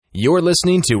You're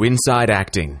listening to Inside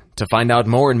Acting. To find out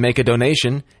more and make a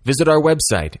donation, visit our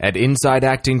website at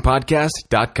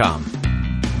insideactingpodcast.com.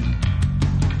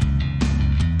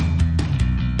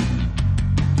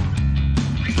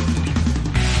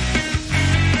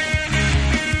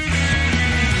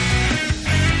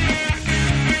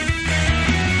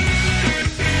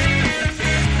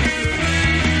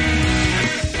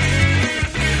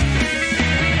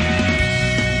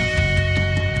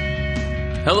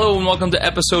 Hello and welcome to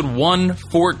episode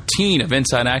 114 of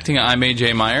Inside Acting. I'm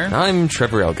AJ Meyer. I'm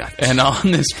Trevor Elgott. And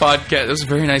on this podcast, that's a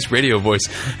very nice radio voice.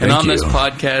 And on this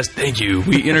podcast, thank you,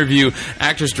 we interview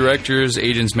actors, directors,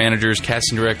 agents, managers,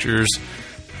 casting directors,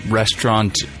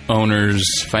 restaurant owners,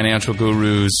 financial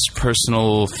gurus,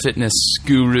 personal fitness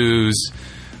gurus.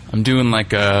 I'm doing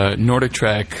like a Nordic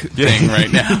track thing right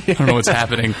now. I don't know what's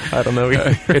happening. I don't know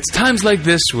either. It's times like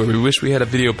this where we wish we had a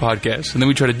video podcast, and then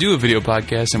we try to do a video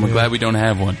podcast, and we're glad we don't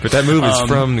have one. But that move is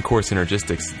from the Core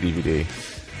Synergistics DVD.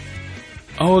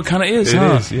 Oh, it kind of is, It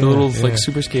huh? is, yeah, The little, yeah. like,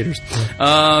 super skaters.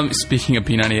 Speaking of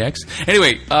P90X.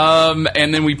 Anyway,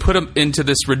 and then we put them into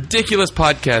this ridiculous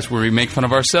podcast where we make fun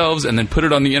of ourselves and then put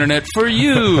it on the internet for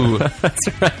you.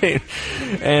 That's right.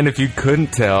 And if you couldn't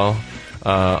tell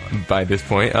by this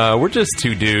point, we're just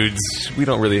two dudes. We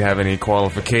don't really have any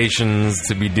qualifications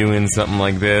to be doing something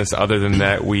like this, other than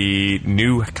that we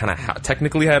knew kind of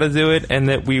technically how to do it and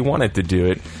that we wanted to do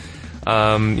it.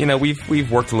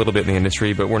 We've worked a little bit in the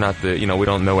industry, but we're not we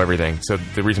don't know everything. So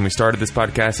the reason we started this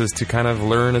podcast is to kind of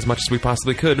learn as much as we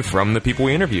possibly could from the people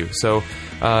we interview. So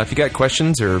if you got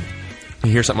questions or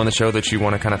you hear something on the show that you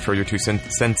want to kind of throw your 2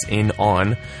 cents in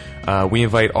on, we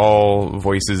invite all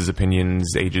voices,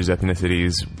 opinions, ages,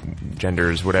 ethnicities,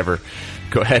 genders, whatever.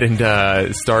 Go ahead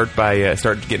and start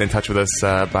getting in touch with us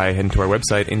by heading to our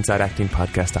website,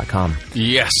 insideactingpodcast.com.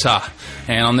 Yes,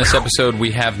 and on this episode,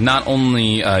 we have not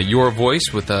only your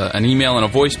voice with an email and a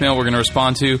voicemail we're going to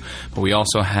respond to, but we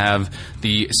also have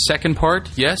the second part,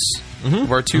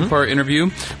 of our two-part interview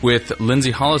with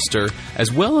Lindsay Hollister,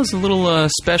 as well as a little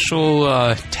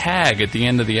special tag at the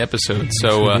end of the episode.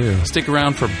 So stick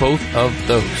around for both of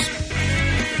those.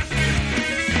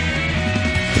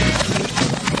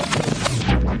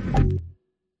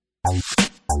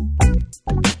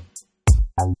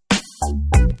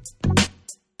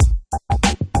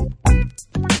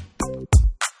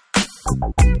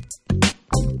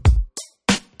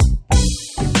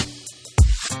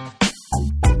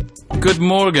 Good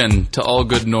morgen to all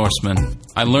good Norsemen.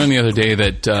 I learned the other day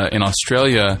that in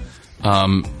Australia,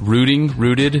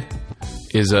 rooted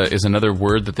is another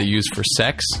word that they use for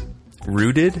sex.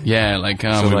 Rooted? Yeah, like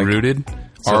rooted.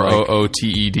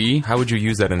 R-O-O-T-E-D. How would you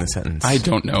use that in a sentence? I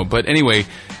don't know. But anyway,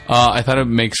 I thought it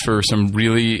makes for some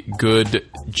really good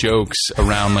jokes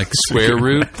around like square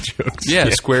root. Yeah,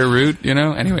 square root,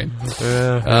 Anyway.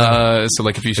 So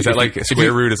like if you... Is that like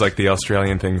square root is like the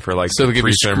Australian thing for like so like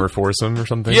threesome or foursome or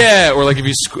something? Yeah, or like if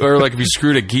you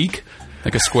screwed a geek,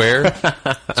 like a square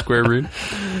root.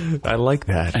 I like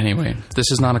that. Anyway,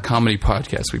 this is not a comedy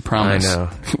podcast, we promise. I know.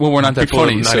 Well, we're not that People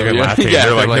funny. are not so even laughing. Yeah,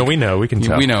 they're like, no, we know. We can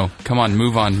tell. We know. Come on,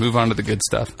 move on to the good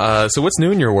stuff. So what's new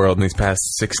in your world in these past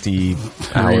 60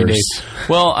 hours?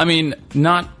 Well, I mean,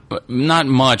 not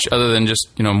much other than just,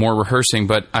 more rehearsing,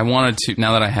 but I wanted to,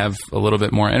 now that I have a little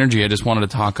bit more energy, I just wanted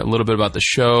to talk a little bit about the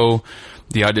show,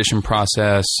 the audition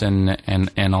process, and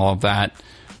all of that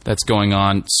that's going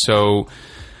on. So...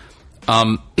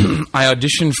 I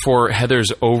auditioned for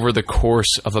Heathers over the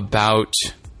course of about,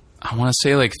 I want to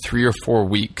say like 3 or 4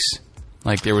 weeks.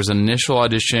 Like there was an initial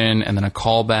audition and then a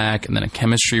callback and then a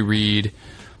chemistry read.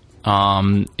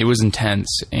 It was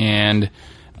intense, and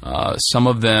some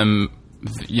of them,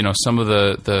 some of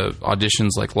the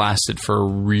auditions like lasted for a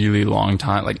really long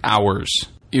time, like hours.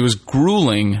 It was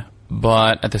grueling.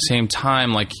 But at the same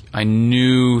time, like I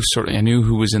knew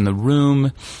who was in the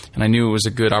room, and I knew it was a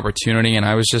good opportunity, and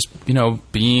I was just,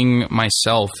 being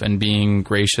myself and being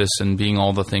gracious and being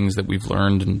all the things that we've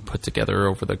learned and put together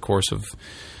over the course of,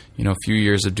 a few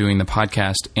years of doing the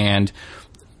podcast. And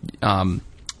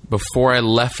before I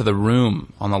left the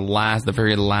room on the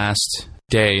very last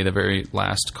day, the very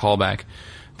last callback,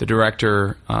 the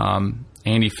director,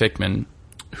 Andy Fickman,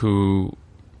 who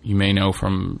you may know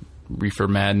from Reefer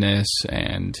Madness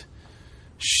and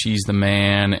She's the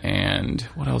Man, and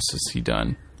what else has he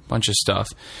done? Bunch of stuff.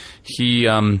 He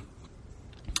was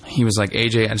like,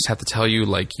 AJ, I just have to tell you,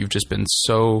 like, you've just been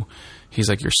so... He's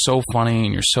like, you're so funny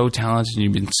and you're so talented and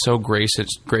you've been so gracious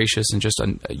and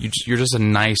you're just a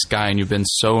nice guy, and you've been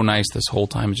so nice this whole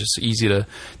time. It's just easy to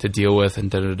deal with, and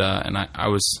da-da-da. And I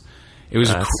was... It was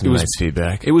That's nice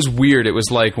feedback. It was weird. It was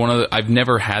like I've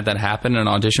never had that happen in an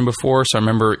audition before. So I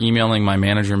remember emailing my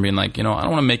manager and being like, I don't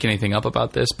want to make anything up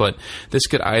about this, but this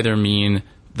could either mean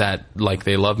that like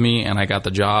they love me and I got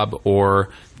the job, or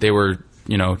they were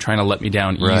trying to let me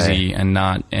down easy and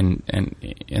not and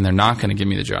they're not going to give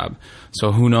me the job.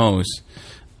 So who knows?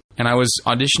 And I was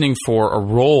auditioning for a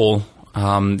role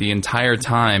the entire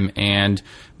time, and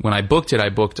when I booked it, I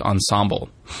booked ensemble.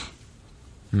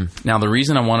 Now, the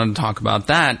reason I wanted to talk about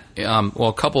that,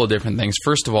 a couple of different things.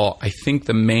 First of all, I think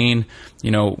the main,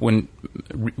 when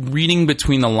reading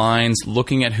between the lines,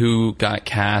 looking at who got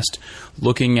cast,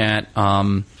 looking at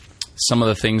some of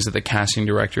the things that the casting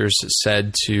directors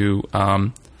said to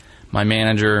my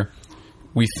manager,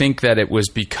 we think that it was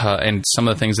because, and some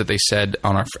of the things that they said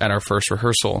at our first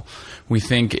rehearsal, we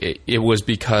think it was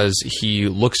because he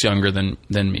looks younger than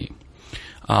me.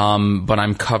 But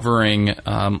I'm covering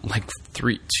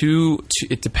two.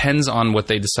 It depends on what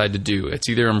they decide to do. It's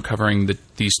either I'm covering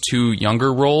these two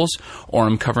younger roles, or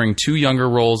I'm covering two younger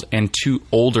roles and two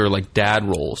older dad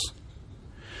roles,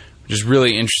 which is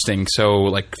really interesting.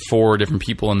 So 4 different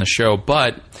people in the show,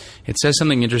 but it says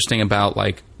something interesting about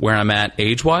where I'm at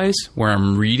age wise, where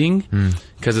I'm reading,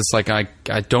 because it's I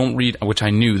don't read, which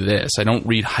I knew this. I don't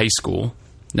read high school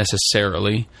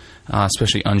necessarily,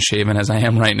 especially unshaven as I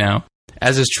am right now.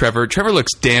 As is Trevor. Trevor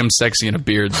looks damn sexy in a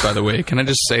beard, by the way. Can I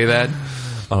just say that?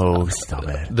 Oh, stop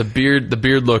it. The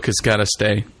beard look has got to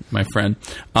stay, my friend.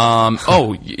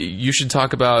 You should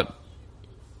talk about...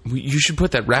 You should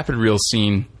put that Rapid Reel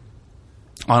scene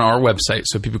on our website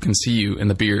so people can see you in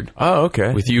the beard. Oh,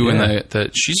 okay. With you and the...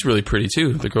 She's really pretty,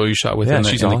 too. The girl you shot with in the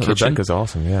kitchen. Rebecca's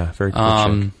awesome, yeah. Very cool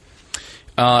chick.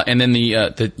 And then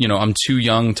I'm too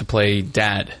young to play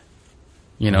dad.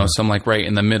 So I'm right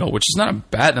in the middle, which is not a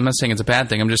bad. I'm not saying it's a bad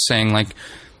thing. I'm just saying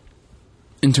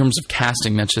in terms of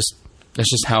casting, that's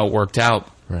just how it worked out.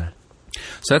 Right.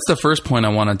 So that's the first point I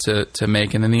wanted to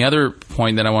make, and then the other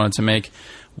point that I wanted to make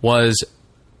was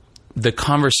the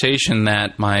conversation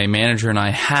that my manager and I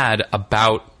had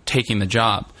about taking the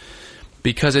job,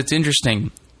 because it's interesting.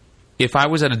 If I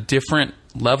was at a different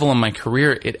level in my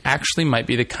career, it actually might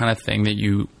be the kind of thing that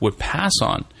you would pass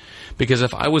on. Because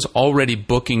if I was already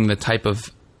booking the type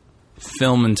of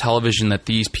film and television that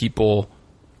these people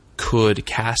could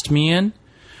cast me in,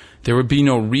 there would be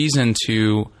no reason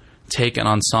to take an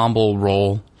ensemble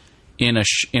role in a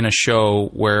show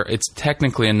where it's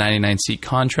technically a 99-seat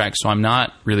contract, so I'm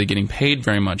not really getting paid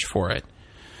very much for it.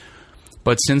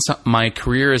 But since my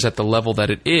career is at the level that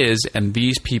it is, and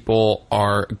these people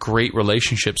are great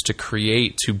relationships to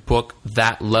create to book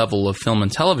that level of film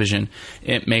and television,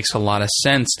 it makes a lot of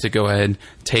sense to go ahead,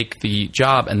 take the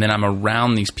job, and then I'm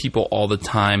around these people all the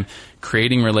time,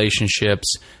 creating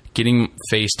relationships, getting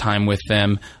FaceTime with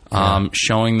them,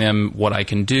 showing them what I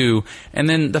can do. And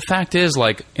then the fact is,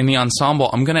 in the ensemble,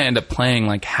 I'm going to end up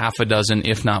playing half a dozen,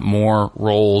 if not more,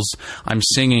 roles. I'm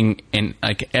singing in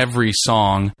every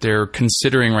song. They're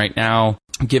considering right now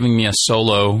giving me a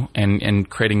solo and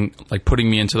creating, putting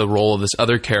me into the role of this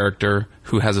other character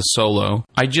who has a solo.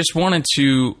 I just wanted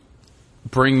to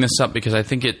bring this up because I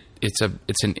think it's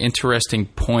an interesting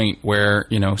point where,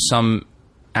 some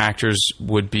actors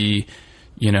would be,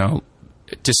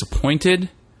 disappointed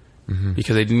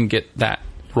because they didn't get that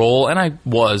role, and I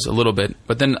was a little bit,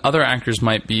 but then other actors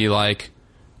might be they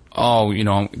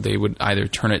would either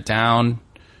turn it down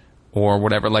or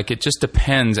whatever. It just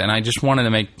depends, and I just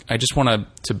wanted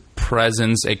to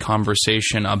presence a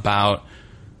conversation about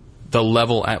the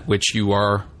level at which you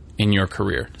are in your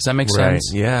career. Does that make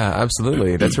sense? Yeah,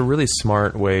 absolutely. That's a really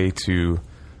smart way to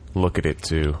look at it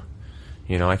too.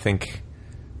 I think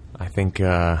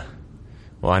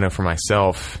I know for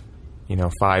myself,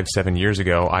 5-7 years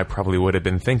ago, I probably would have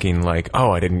been thinking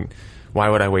why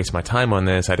would I waste my time on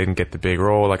this? I didn't get the big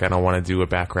role. I don't want to do a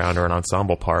background or an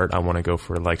ensemble part. I want to go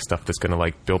for stuff that's going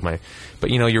to build my, but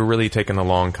you're really taking a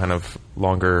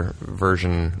longer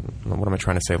version. What am I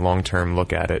trying to say? Long-term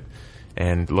look at it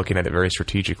and looking at it very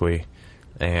strategically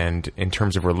and in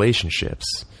terms of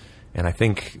relationships. And I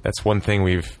think that's one thing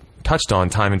we've touched on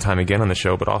time and time again on the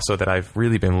show, but also that I've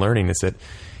really been learning is that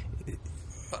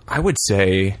I would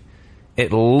say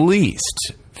at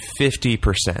least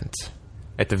 50%,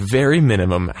 at the very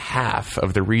minimum, half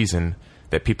of the reason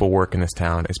that people work in this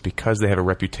town is because they have a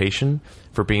reputation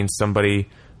for being somebody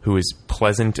who is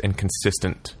pleasant and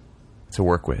consistent to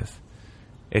work with.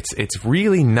 It's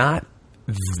really not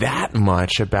that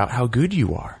much about how good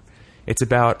you are. It's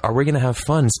about, are we going to have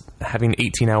fun having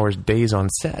 18 hours days on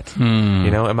set?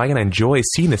 Am I going to enjoy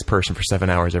seeing this person for 7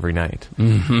 hours every night?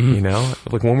 When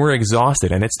we're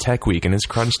exhausted and it's tech week and it's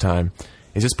crunch time,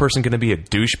 is this person going to be a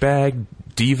douchebag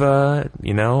diva,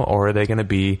 or are they going to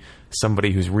be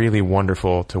somebody who's really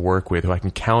wonderful to work with, who I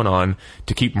can count on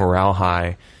to keep morale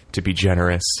high, to be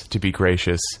generous, to be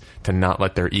gracious, to not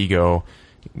let their ego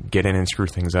get in and screw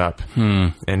things up.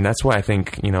 And that's why I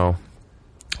think,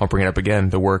 I'll bring it up again,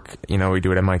 the work, we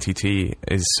do at MITT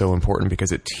is so important,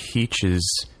 because it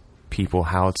teaches people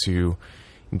how to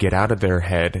get out of their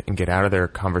head and get out of their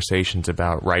conversations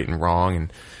about right and wrong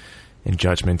and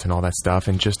judgment and all that stuff,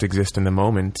 and just exist in the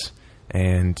moment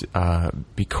and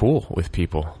be cool with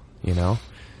people, Yeah,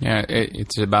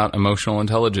 it's about emotional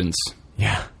intelligence.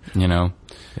 Yeah. Yeah.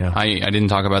 I didn't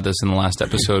talk about this in the last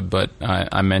episode, but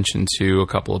I mentioned to a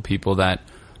couple of people that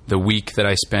the week that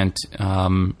I spent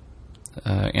in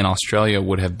Australia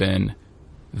would have been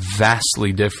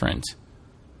vastly different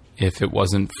if it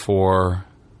wasn't for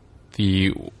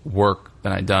the work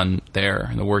that I'd done there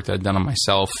and the work that I'd done on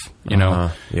myself, in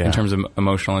terms of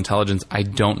emotional intelligence. I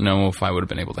don't know if I would have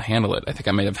been able to handle it. I think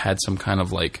I may have had some kind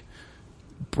of like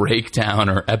breakdown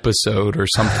or episode or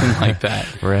something like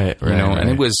that. Right. And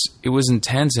it was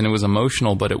intense and it was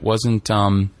emotional, but it wasn't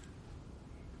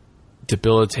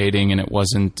debilitating, and it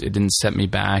didn't set me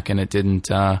back, and it didn't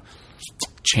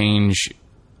change,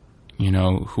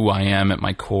 who I am at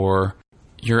my core.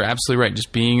 You're absolutely right.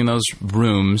 Just being in those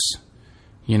rooms,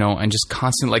 and just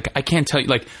constantly, like, I can't tell you,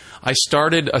 like, I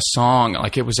started a song,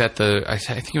 like it was I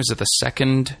think it was at the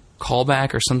second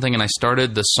callback or something, and I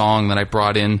started the song that I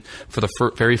brought in for the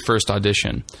very first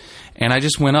audition, and I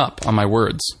just went up on my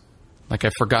words. Like,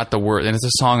 I forgot the word, and it's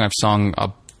a song I've sung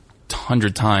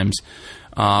 100 times,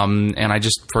 and I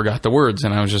just forgot the words,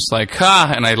 and I was just like,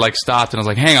 and I like stopped, and I was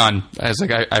like, hang on. I was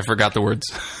like, I forgot the words.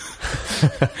 You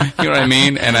know what I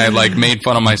mean? And I like made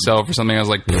fun of myself or something. I was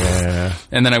like, yeah.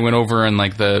 And then I went over, and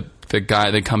like the guy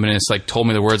that come in and like told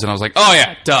me the words, and I was like, oh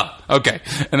yeah, duh, okay.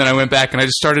 And then I went back and I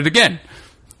just started again.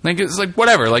 Like, it's like,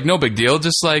 whatever, like, no big deal.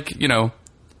 Just like,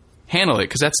 handle it,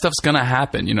 because that stuff's gonna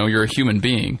happen. You're a human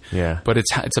being. Yeah. But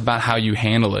it's about how you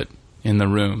handle it in the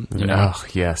room. Oh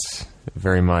yes,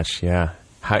 very much. Yeah.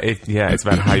 It's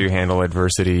about how you handle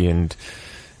adversity and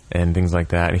things like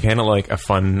that. You handle like a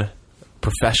fun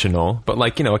professional, but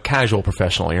like, a casual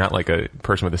professional. You're not like a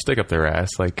person with a stick up their ass.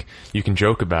 Like, you can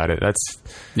joke about it.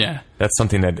 That's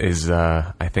something that is,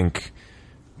 I think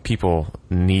people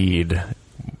need,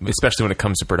 especially when it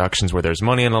comes to productions where there's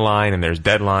money on the line and there's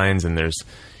deadlines and there's,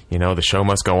 the show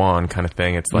must go on kind of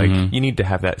thing. It's like, you need to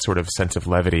have that sort of sense of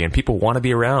levity, and people want to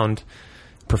be around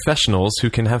professionals who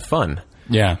can have fun.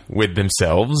 Yeah, with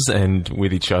themselves and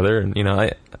with each other, and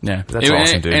that's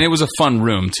awesome, dude. And it was a fun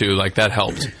room too. Like, that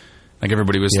helped. Like,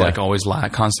 everybody was like always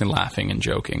constantly laughing and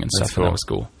joking and stuff. Cool. And that was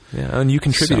cool. Yeah, and you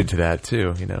contributed to that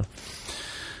too.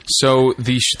 So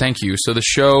thank you. So the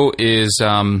show is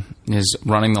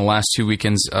running the last 2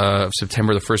 weekends of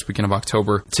September, the first weekend of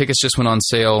October. Tickets just went on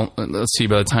sale. Let's see,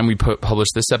 by the time we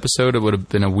published this episode, it would have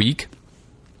been a week.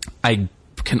 I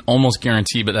can almost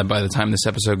guarantee, but that by the time this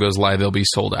episode goes live, they'll be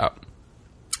sold out.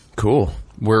 Cool.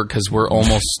 Because we're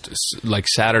almost, like,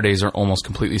 Saturdays are almost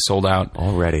completely sold out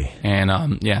already, and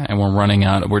and we're running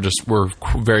out. We're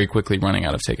very quickly running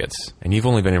out of tickets. And you've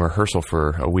only been in rehearsal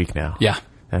for a week now. Yeah,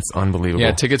 that's unbelievable.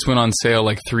 Yeah, tickets went on sale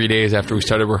like 3 days after we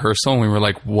started rehearsal, and we were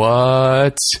like,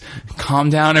 "What? Calm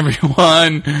down,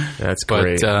 everyone." That's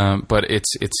great. But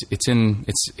it's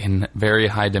in very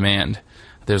high demand.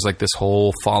 There's like this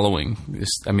whole following.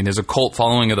 There's a cult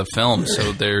following of the film,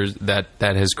 so there's that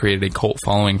has created a cult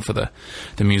following for the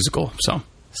musical. So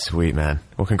sweet, man.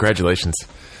 Well, congratulations.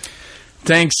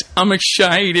 Thanks. I'm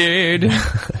excited.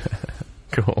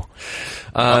 Cool.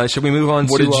 Should we move on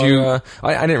what to... What did you...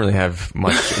 I didn't really have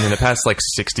much. In the past,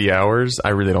 60 hours, I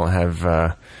really don't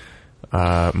have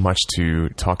much to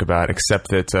talk about, except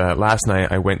that last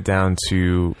night I went down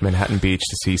to Manhattan Beach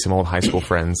to see some old high school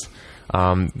friends.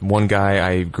 One guy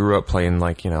I grew up playing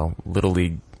Little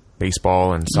League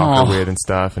baseball and soccer with and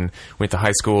stuff, and went to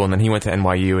high school, and then he went to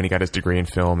NYU and he got his degree in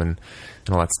film and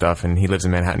all that stuff, and he lives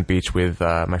in Manhattan Beach with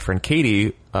my friend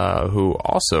Katie,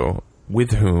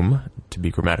 with whom, to be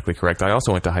grammatically correct, I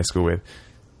also went to high school with.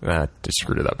 Just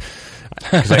screwed it up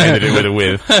because I ended it with a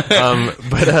with.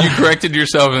 But you corrected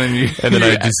yourself and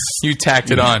then you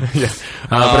tacked it on. Yeah.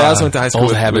 But I also went to high school.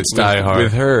 Old habits die hard.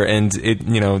 With her, and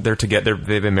they're together.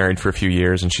 They've been married for a few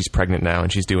years, and she's pregnant now,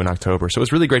 and she's due in October. So it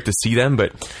was really great to see them.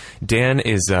 But Dan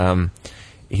is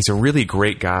he's a really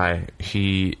great guy.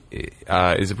 He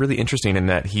is really interesting in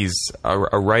that he's a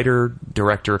writer,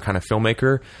 director, kind of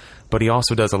filmmaker. But he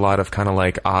also does a lot of kind of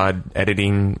like odd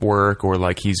editing work, or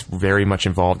like he's very much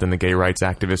involved in the gay rights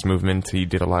activist movement. He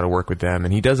did a lot of work with them,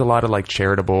 and he does a lot of like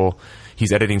charitable.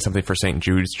 He's editing something for St.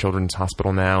 Jude's Children's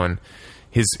Hospital now, and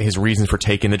his reasons for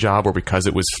taking the job were because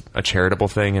it was a charitable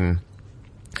thing, and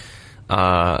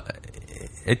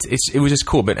it was just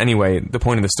cool. But anyway, the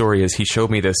point of the story is he showed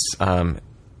me this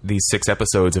these 6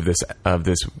 episodes of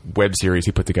this web series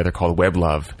he put together called Web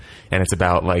Love, and it's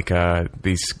about like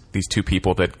these 2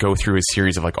 people that go through a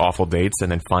series of like awful dates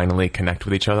and then finally connect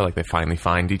with each other, like they finally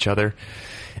find each other.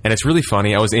 And it's really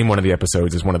funny. I was in one of the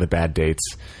episodes as one of the bad dates,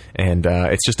 and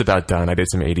it's just about done. I did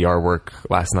some ADR work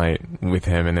last night with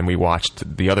him, and then we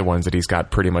watched the other ones that he's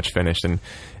got pretty much finished, and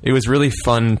it was really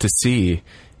fun to see.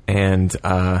 And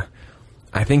I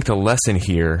think the lesson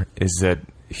here is that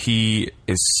he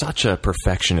is such a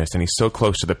perfectionist, and he's so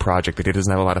close to the project that he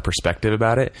doesn't have a lot of perspective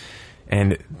about it.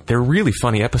 And they're really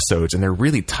funny episodes, and they're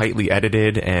really tightly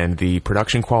edited, and the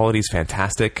production quality is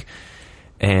fantastic.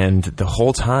 And the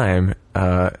whole time,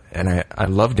 and I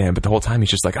love Dan, but the whole time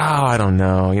he's just like, oh, I don't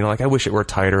know. You know, like, I wish it were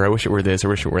tighter. I wish it were this. I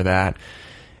wish it were that.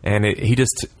 And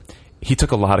he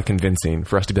took a lot of convincing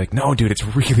for us to be like, no, dude, it's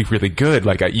really, really good.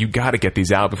 Like, you got to get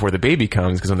these out before the baby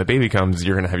comes, because when the baby comes,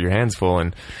 you're going to have your hands full.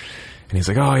 And he's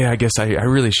like, oh, yeah, I guess I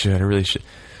really should. I really should.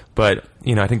 But,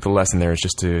 you know, I think the lesson there is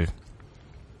just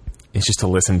to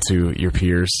listen to your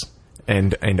peers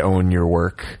and own your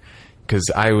work. Because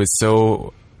I was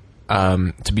so...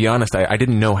 to be honest, I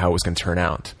didn't know how it was going to turn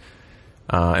out.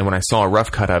 And when I saw a rough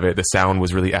cut of it, the sound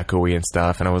was really echoey and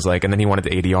stuff. And I was like, and then he wanted to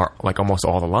ADR like almost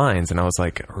all the lines. And I was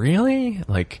like, really?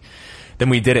 Like, then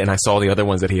we did it, and I saw the other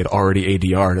ones that he had already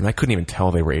ADR'd, and I couldn't even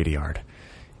tell they were ADR'd.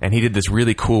 And he did this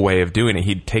really cool way of doing it.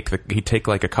 He'd take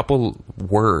like a couple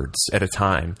words at a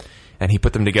time, and he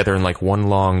put them together in like one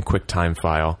long QuickTime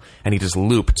file, and he just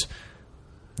looped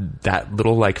that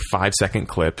little like 5-second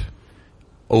clip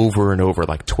over and over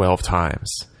like 12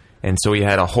 times. And so he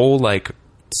had a whole like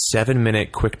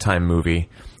 7-minute QuickTime movie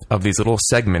of these little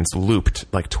segments looped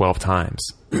like 12 times.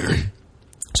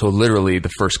 So literally the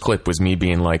first clip was me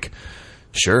being like,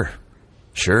 sure,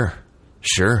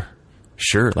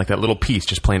 like that little piece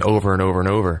just playing over and over and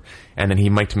over. And then he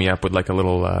mic'd me up with like a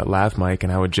little lav mic,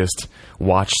 and I would just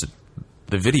watch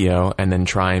the video and then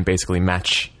try and basically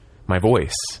match my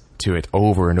voice to it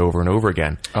over and over and over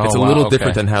again. It's a little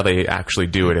different than how they actually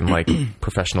do it in like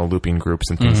professional looping groups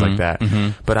and things like that.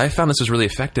 But I found this was really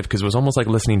effective because it was almost like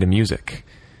listening to music.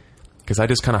 Because I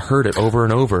just kind of heard it over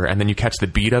and over, and then you catch the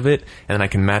beat of it, and then I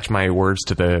can match my words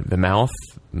to the mouth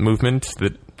movement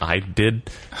that I did.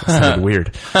 That sounded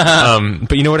weird.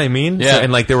 But you know what I mean? Yeah. So,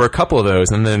 and like there were a couple of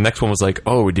those, and then the next one was like,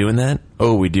 oh, we doing that?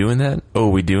 Oh, we doing that? Oh,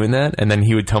 we doing that? And then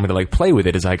he would tell me to like play with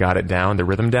it as I got it down, the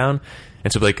rhythm down.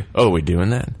 And so like, oh, we doing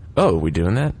that? Oh, we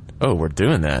doing that? Oh, we're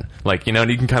doing that. Like, you know, and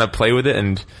you can kind of play with it,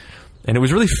 and it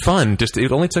was really fun. Just,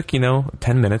 it only took,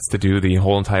 10 minutes to do the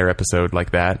whole entire episode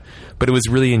like that. But it was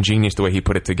really ingenious the way he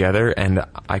put it together, and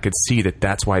I could see that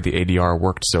that's why the ADR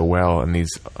worked so well in these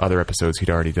other episodes he'd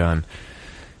already done.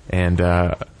 And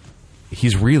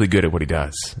he's really good at what he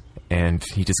does, and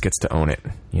he just gets to own it.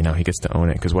 He gets to own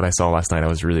it, because what I saw last night, I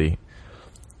was really...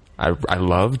 I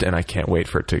loved, and I can't wait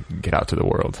for it to get out to the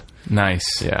world.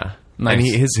 Nice. Yeah. Nice.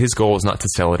 And his goal is not to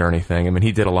sell it or anything. I mean,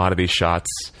 he did a lot of these shots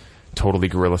totally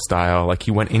guerrilla style. Like,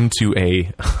 he went into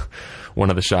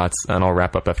one of the shots, and I'll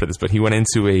wrap up after this, but he went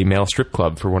into a male strip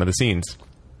club for one of the scenes.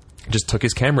 Just took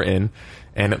his camera in,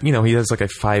 and, he has like a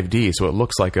 5D, so it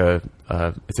looks like it's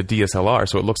a DSLR,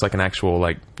 so it looks like an actual,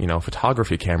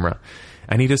 photography camera.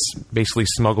 And he just basically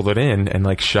smuggled it in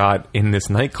and, shot in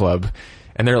this nightclub.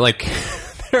 And they're like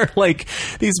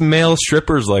these male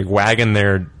strippers, wagging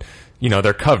their,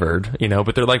 they're covered,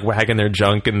 but they're wagging their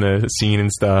junk in the scene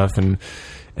and stuff. And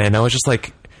I was just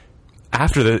like,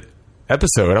 after the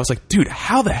episode, I was like, dude,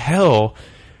 how the hell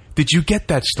did you get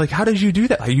that? How did you do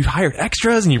that? You hired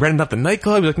extras and you rented out the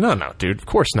nightclub? You're like, no, dude, of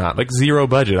course not. Zero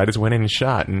budget. I just went in and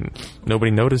shot, and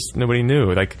nobody noticed. Nobody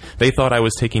knew. They thought I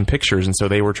was taking pictures, and so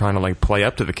they were trying to play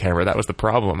up to the camera. That was the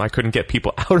problem. I couldn't get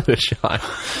people out of the shot.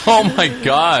 Oh my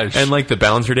gosh. And the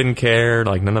bouncer didn't care.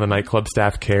 None of the nightclub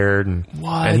staff cared.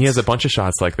 And he has a bunch of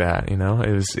shots like that.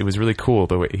 It was really cool.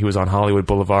 The way he was on Hollywood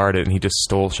Boulevard, and he just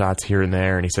stole shots here and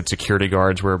there. And he said security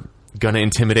guards were gonna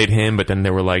intimidate him, but then they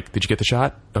were like, did you get the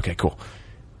shot? Okay, cool.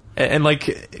 And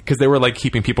because they were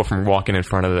keeping people from walking in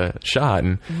front of the shot,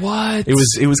 and what?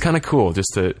 It was kind of cool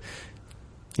just to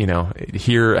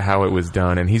hear how it was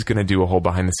done. And he's gonna do a whole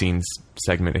behind the scenes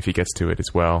segment if he gets to it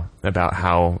as well, about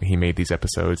how he made these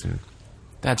episodes. And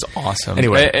that's awesome.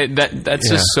 Anyway, that's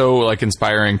just so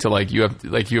inspiring to you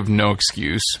have no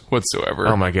excuse whatsoever.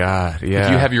 Oh my god,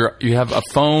 yeah. You have a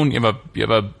phone, you have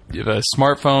a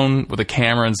smartphone with a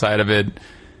camera inside of it,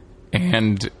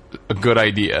 and a good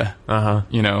idea.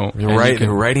 You're right.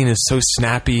 The writing is so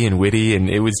snappy and witty, and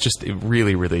it was just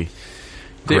really, really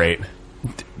great.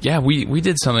 Yeah, we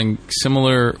did something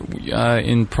similar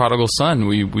in Prodigal Son.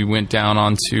 We went down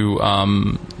onto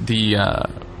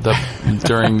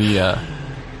during the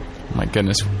my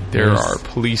goodness, there are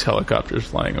police helicopters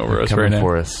flying over us right now.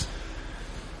 For us.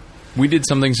 We did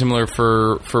something similar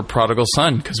for Prodigal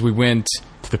Son because we went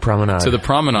to the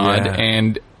promenade.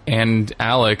 Yeah. and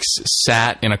Alex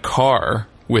sat in a car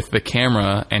with the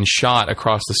camera and shot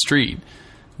across the street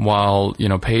while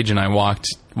Paige and I walked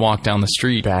down the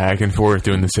street back and forth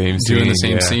doing the same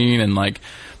scene, and like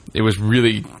it was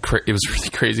really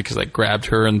crazy because I grabbed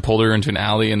her and pulled her into an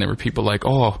alley, and there were people like,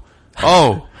 oh,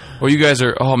 you guys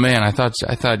are, oh man, I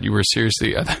thought you were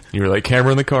seriously. You were like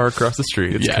camera in the car across the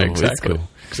street. It's cool. Exactly. It's cool.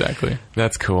 Exactly.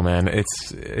 That's cool, man.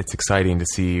 It's exciting to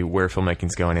see where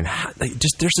filmmaking's going, and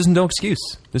there's just no excuse.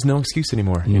 There's no excuse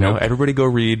anymore. You know, everybody go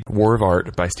read War of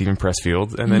Art by Stephen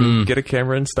Pressfield, and then get a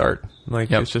camera and start.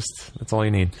 Like it's just that's all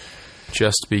you need.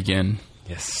 Just begin.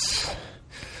 Yes.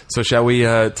 So shall we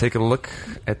take a look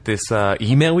at this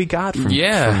email we got from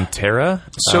Tara,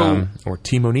 or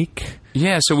T Monique?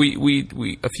 Yeah. So we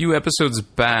a few episodes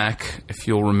back, if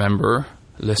you'll remember,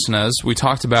 listeners, we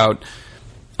talked about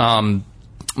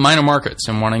minor markets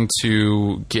and wanting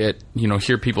to get,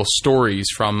 hear people's stories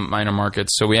from minor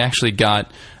markets. So we actually got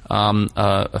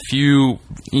a few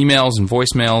emails and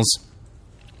voicemails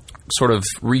sort of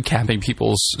recapping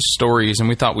people's stories, and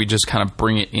we thought we'd just kind of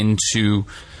bring it into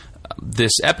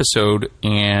this episode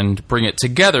and bring it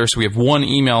together. So we have one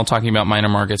email talking about minor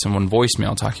markets and one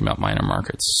voicemail talking about minor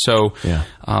markets. So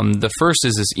the first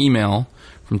is this email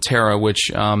from Tara, which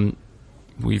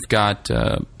we've got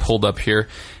pulled up here.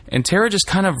 And Tara just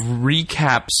kind of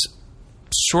recaps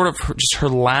sort of just her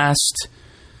last,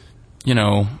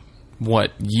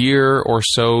 year or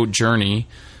so journey.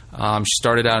 She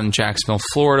started out in Jacksonville,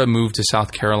 Florida, moved to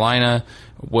South Carolina,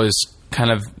 was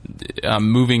kind of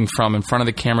moving from in front of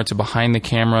the camera to behind the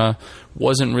camera,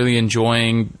 wasn't really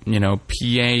enjoying,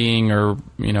 PAing or,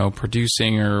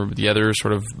 producing or the other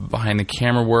sort of behind the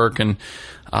camera work. And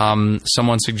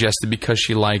someone suggested because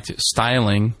she liked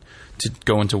styling to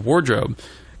go into wardrobe.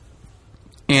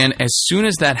 And as soon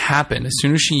as that happened, as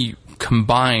soon as she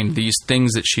combined these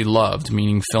things that she loved,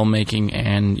 meaning filmmaking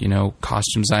and,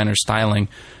 costume design or styling,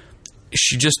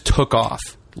 she just took off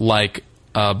like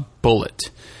a bullet.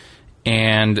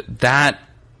 And that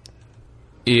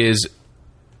is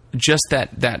just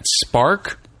that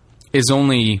spark is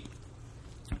only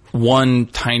one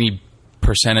tiny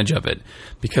percentage of it,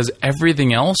 because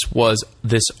everything else was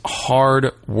this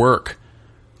hard work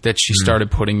that she started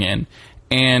putting in,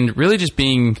 and really just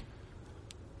being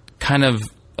kind of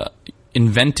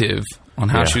inventive on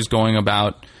how she was going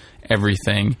about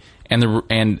everything, and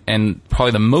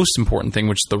probably the most important thing,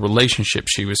 which is the relationship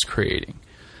she was creating.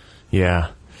 She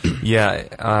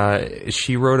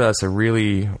wrote us a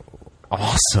really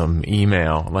awesome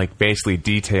email, like basically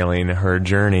detailing her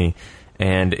journey.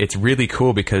 And it's really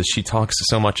cool because she talks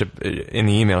so much in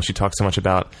the email. She talks so much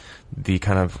about the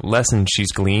kind of lessons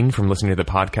she's gleaned from listening to the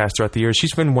podcast throughout the years.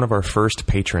 She's been one of our first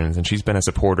patrons, and she's been a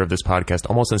supporter of this podcast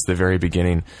almost since the very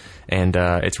beginning. And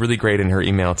it's really great in her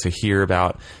email to hear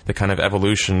about the kind of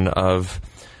evolution of,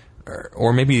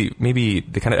 or maybe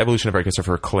the kind of evolution of, I guess, of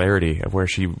her clarity of where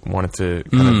she wanted to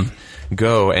kind of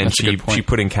go. And she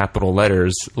put in capital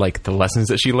letters like the lessons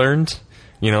that she learned.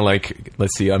 Like,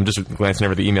 let's see, I'm just glancing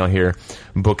over the email here.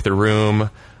 Book the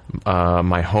room,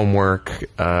 my homework,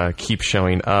 keep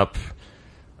showing up,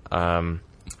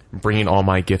 bringing all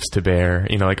my gifts to bear.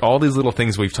 Like all these little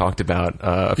things we've talked about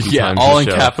a few times. Yeah, all in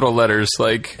capital letters.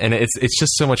 Like, and it's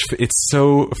just so much. It's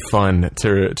so fun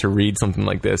to read something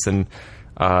like this. And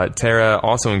Tara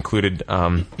also included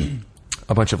a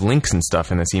bunch of links and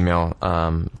stuff in this email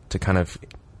to kind of,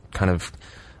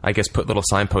 I guess, put little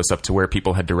signposts up to where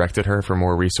people had directed her for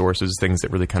more resources, things that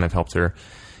really kind of helped her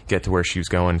get to where she was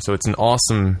going. So it's an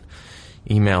awesome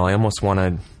email. I almost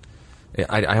want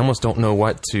to, I almost don't know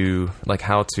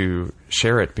how to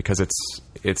share it, because it's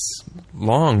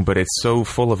long, but it's so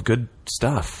full of good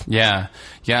stuff. Yeah,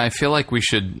 I feel like we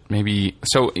should maybe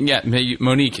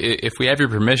Monique, if we have your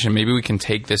permission, maybe we can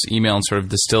take this email and sort of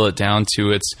distill it down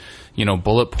to its,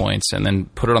 bullet points, and then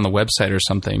put it on the website or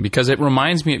something, because it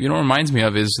reminds me of, what reminds me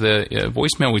of is the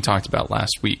voicemail we talked about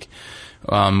last week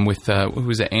with who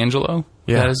was it, Angelo?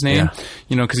 Is that his name?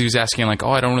 Yeah. Because he was asking like,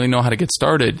 I don't really know how to get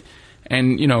started.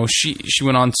 And, she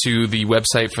went on to the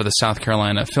website for the South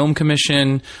Carolina Film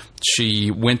Commission.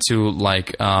 She went to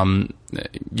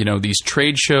these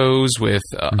trade shows with,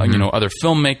 other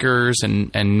filmmakers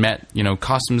and met,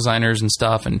 costume designers and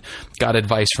stuff, and got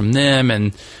advice from them.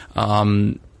 And,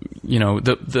 the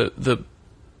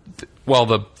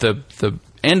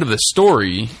end of the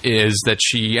story is that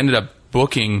she ended up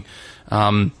booking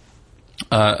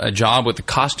a job with the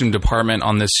costume department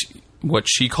on this, what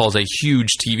she calls a huge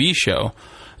TV show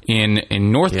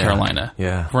in North Carolina.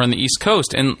 Yeah. We're on the East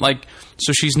Coast. And like,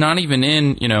 so she's not even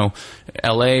in,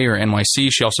 LA or NYC.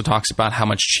 She also talks about how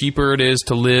much cheaper it is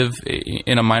to live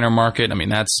in a minor market. I mean,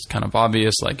 that's kind of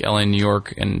obvious, like LA, New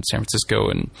York, and San Francisco,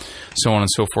 and so on and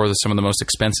so forth, are some of the most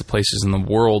expensive places in the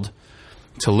world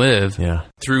to live. Yeah.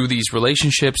 Through these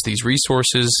relationships, these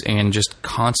resources, and just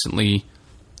constantly,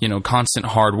 constant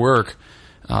hard work,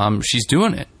 she's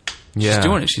doing it. Yeah. She's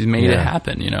doing it. She's made it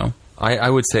happen, I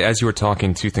would say, as you were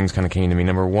talking, two things kind of came to me.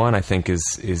 Number one, I think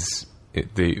is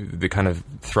the kind of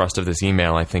thrust of this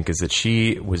email, I think, is that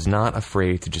she was not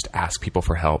afraid to just ask people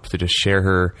for help, to just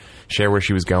share where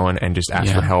she was going and just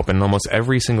ask for help. And almost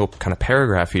every single kind of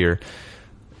paragraph here,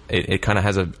 it kind of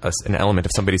has an element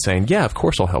of somebody saying, yeah, of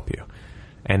course I'll help you.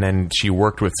 And then she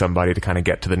worked with somebody to kind of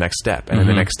get to the next step, and then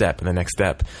the next step, and the next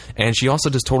step. And she also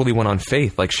just totally went on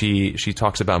faith. Like she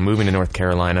talks about moving to North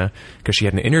Carolina because she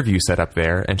had an interview set up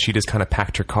there, and she just kind of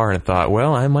packed her car and thought,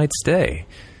 well, I might stay,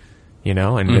 and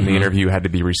then the interview had to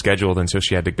be rescheduled, and so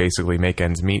she had to basically make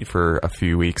ends meet for a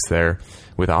few weeks there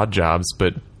with odd jobs.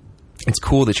 But it's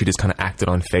cool that she just kind of acted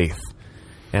on faith.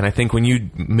 And I think when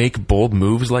you make bold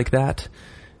moves like that,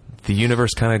 the universe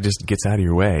kind of just gets out of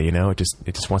your way, It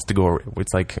just wants to go.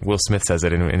 It's like Will Smith says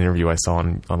it in an interview I saw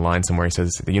online somewhere. He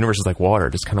says the universe is like water;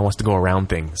 it just kind of wants to go around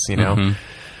things,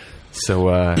 So,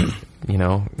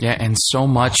 yeah, and so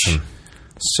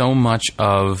much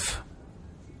of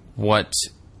what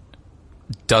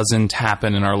doesn't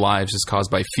happen in our lives is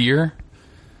caused by fear,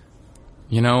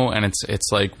 and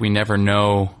it's like we never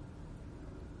know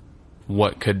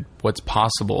what's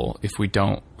possible if we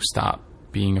don't stop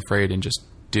being afraid and just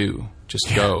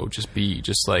go, just be,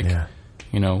 just like,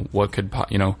 what could,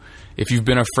 if you've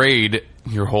been afraid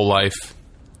your whole life,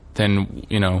 then,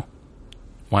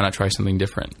 why not try something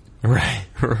different? Right.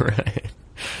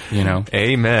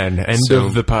 Amen. End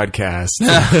of the podcast.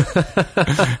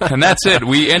 And that's it.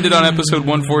 We ended on episode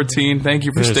 114. Thank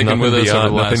you for sticking with us over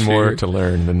the last nothing more to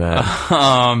learn than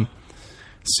that.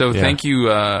 So thank you.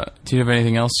 Do you have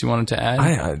anything else you wanted to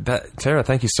add? Sarah,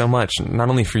 thank you so much, not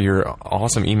only for your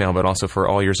awesome email, but also for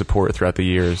all your support throughout the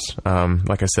years.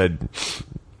 Like I said,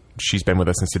 she's been with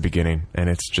us since the beginning, and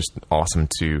it's just awesome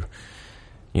to,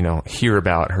 hear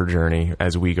about her journey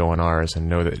as we go on ours and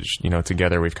know that,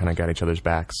 together we've kind of got each other's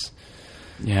backs.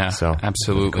 Yeah, so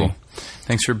absolutely. Cool.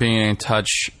 Thanks for being in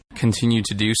touch. Continue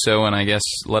to do so, and I guess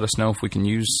let us know if we can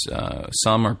use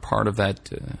some or part of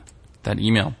that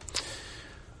email.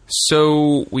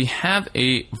 So we have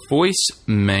a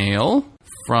voicemail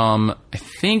from, I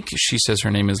think she says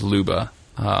her name is Luba.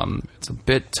 It's a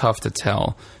bit tough to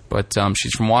tell, but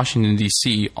she's from Washington,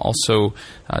 D.C., also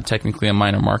technically a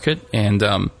minor market, and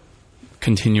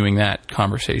continuing that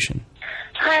conversation.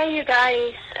 Hi, you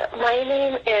guys. My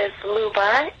name is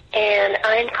Luba, and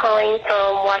I'm calling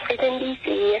from Washington,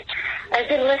 D.C. I've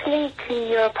been listening to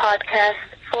your podcast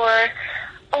for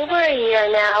over a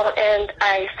year now, and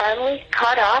I finally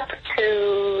caught up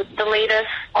to the latest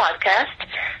podcast.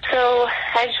 So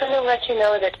I just want to let you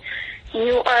know that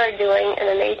you are doing an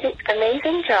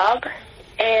amazing job.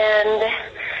 And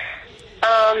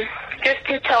just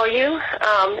to tell you,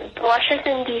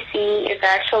 Washington, D.C. is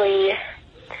actually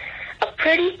a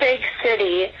pretty big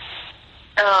city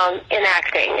in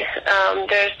acting.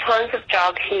 There's tons of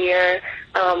jobs here.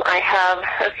 I have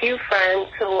a few friends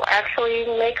who actually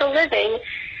make a living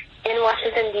in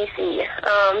Washington, D.C.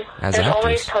 There's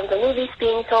always tons of movies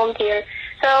being filmed here.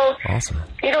 So awesome.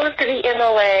 You don't have to be in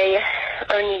LA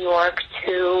or New York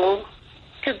to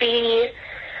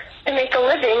make a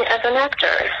living as an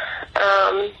actor.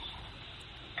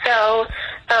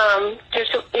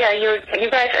 You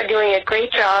guys are doing a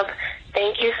great job.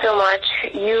 Thank you so much.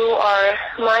 You are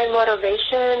my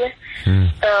motivation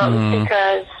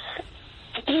because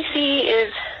D.C.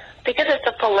 because it's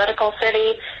a political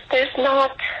city,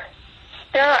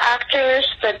 there are actors,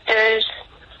 but there's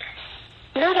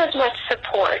not as much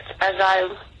support as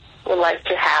I would like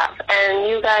to have. And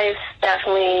you guys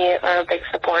definitely are a big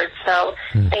support, so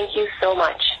thank you so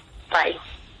much. Bye.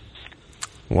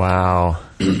 Wow.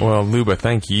 Well, Luba,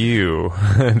 thank you.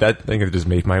 I think it just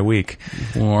made my week.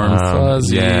 Warm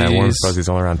fuzzies. Yeah, warm fuzzies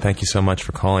all around. Thank you so much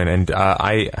for calling. And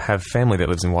I have family that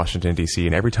lives in Washington, D.C.,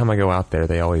 and every time I go out there,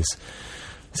 they always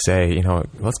say,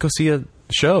 let's go see a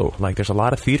show. Like, there's a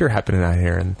lot of theater happening out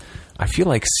here. And I feel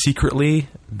like secretly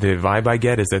the vibe I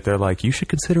get is that they're like, you should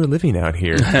consider living out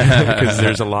here because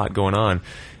there's a lot going on.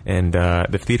 And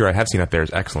the theater I have seen out there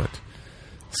is excellent.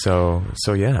 So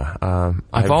yeah.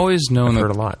 I've always known I've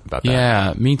heard a lot about that.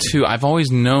 Yeah, me too. I've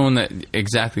always known that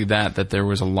exactly that there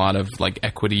was a lot of like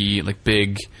equity, like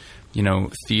big,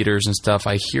 theaters and stuff.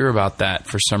 I hear about that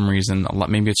for some reason a lot.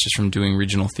 Maybe it's just from doing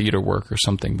regional theater work or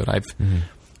something. But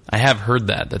I have heard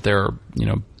that there are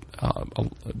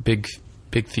big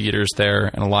theaters there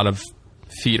and a lot of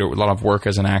theater, a lot of work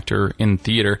as an actor in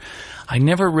theater. I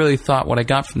never really thought what I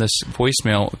got from this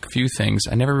voicemail. A few things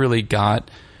I never really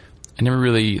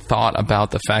thought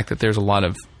about the fact that there's a lot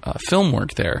of film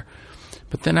work there.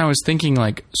 But then I was thinking,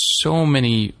 like, so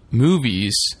many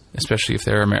movies, especially if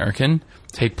they're American,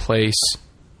 take place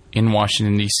in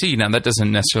Washington, D.C. Now, that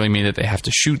doesn't necessarily mean that they have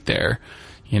to shoot there.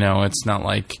 It's not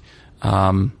like...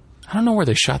 I don't know where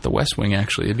they shot The West Wing,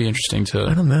 actually. It'd be interesting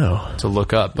I don't know. to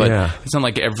look up. But yeah. It's not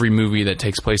like every movie that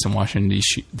takes place in Washington,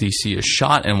 D.C. is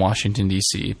shot in Washington,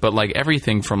 D.C. But, like,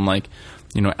 everything from, like,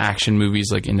 action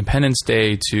movies like Independence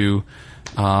Day to...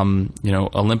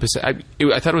 Olympus. I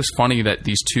thought it was funny that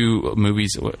these two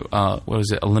movies, what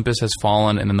was it? Olympus Has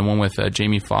Fallen, and then the one with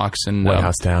Jamie Foxx and White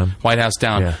House Down. White House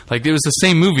Down. Yeah. Like, it was the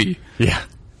same movie. Yeah.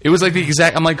 It was like the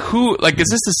exact. I'm like, who? Like, is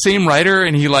this the same writer?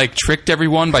 And he like tricked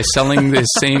everyone by selling the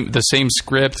same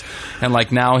script, and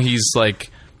like now he's like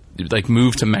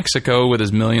moved to Mexico with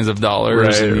his millions of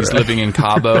dollars, and he's living in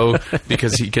Cabo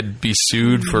because he could be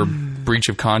sued for breach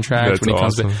of contract when he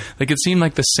comes back. Like, it seemed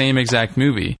like the same exact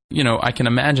movie. I can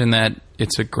imagine that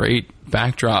it's a great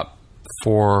backdrop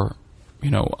for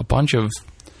a bunch of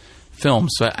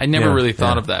films. So I never really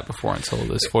thought of that before until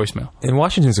this voicemail. And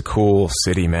Washington's a cool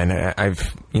city, man.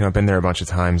 I've been there a bunch of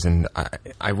times, and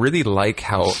I really like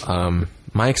how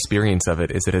my experience of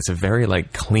it is that it's a very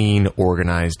like clean,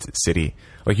 organized city.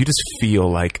 Like, you just feel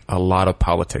like a lot of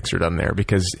politics are done there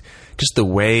because just the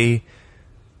way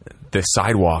the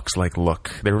sidewalks like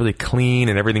look, they're really clean,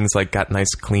 and everything's like got nice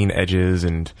clean edges,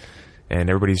 and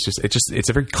everybody's it's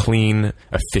a very clean,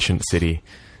 efficient city.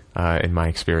 In my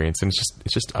experience, and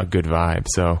it's just a good vibe.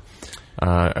 So,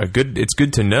 it's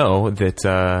good to know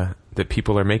that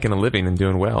people are making a living and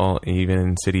doing well, even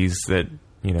in cities that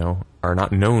are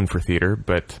not known for theater,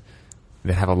 but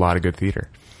that have a lot of good theater.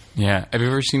 Yeah, have you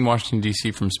ever seen Washington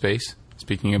D.C. from space?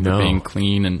 Speaking of it being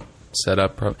clean and set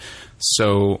up,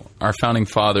 so our founding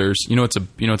fathers, it's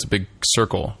a big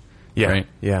circle. Yeah, right.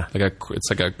 Yeah, it's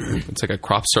like a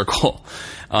crop circle,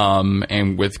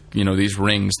 and with these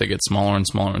rings, they get smaller and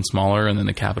smaller and smaller, and then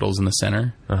the Capitol's in the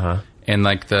center. And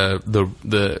like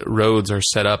the roads are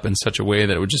set up in such a way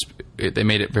that they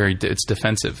made it it's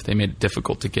defensive. They made it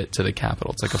difficult to get to the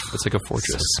Capitol. It's like a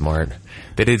fortress. So smart.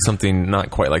 They did something not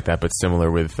quite like that, but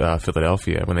similar with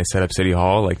Philadelphia when they set up City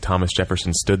Hall. Like, Thomas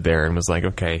Jefferson stood there and was like,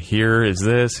 "Okay, here is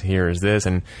this,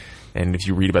 and if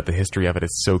you read about the history of it,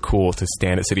 it's so cool to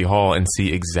stand at City Hall and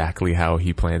see exactly how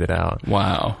he planned it out."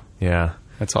 Wow. Yeah.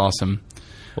 That's awesome.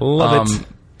 Love it.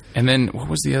 And then what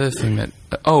was the other thing that...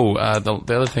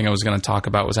 the other thing I was going to talk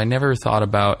about was I never thought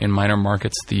about in minor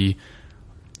markets the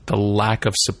lack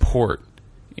of support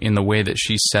in the way that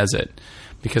she says it.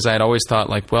 Because I had always thought,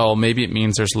 like, well, maybe it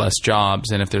means there's less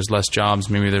jobs. And if there's less jobs,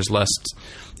 maybe there's less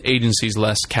agencies,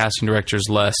 less casting directors,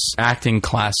 less acting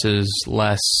classes,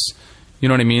 less... You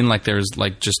know what I mean? Like, there's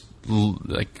like just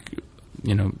like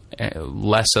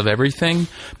less of everything.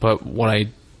 But what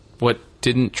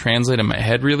didn't translate in my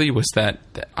head really was that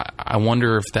I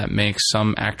wonder if that makes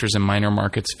some actors in minor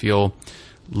markets feel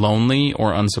lonely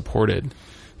or unsupported.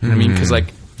 You know what I mean? Because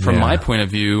like from my point of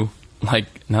view, like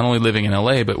not only living in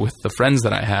LA, but with the friends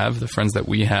that I have, the friends that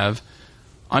we have,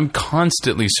 I'm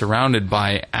constantly surrounded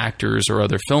by actors or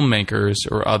other filmmakers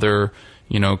or other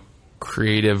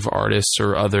creative artists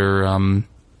or other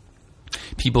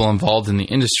people involved in the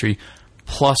industry.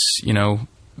 Plus,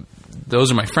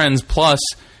 those are my friends. Plus,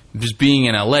 just being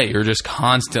in LA, you're just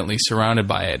constantly surrounded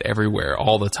by it everywhere,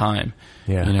 all the time.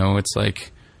 Yeah. It's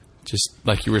like, just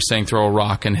like you were saying, throw a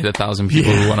rock and hit 1,000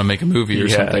 people who want to make a movie or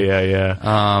something.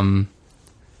 Yeah.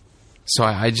 So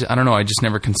I don't know. I just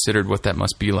never considered what that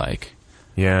must be like.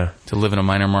 Yeah. To live in a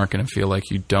minor market and feel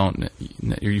like you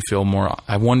feel more...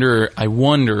 I wonder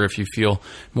if you feel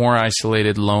more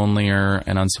isolated, lonelier,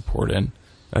 and unsupported.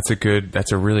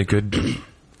 That's a really good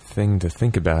thing to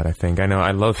think about, I think. I know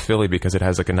I love Philly because it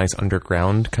has like a nice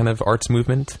underground kind of arts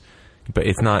movement, but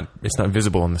it's not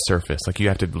visible on the surface. Like, you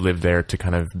have to live there to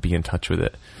kind of be in touch with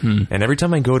it. And every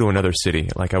time I go to another city,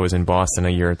 like I was in Boston a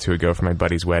year or two ago for my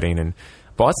buddy's wedding, and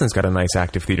Boston's got a nice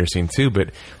active theater scene too, but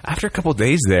after a couple of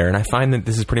days there, and I find that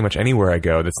this is pretty much anywhere I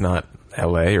go that's not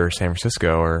LA or San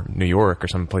Francisco or New York or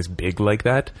someplace big like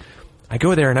that, I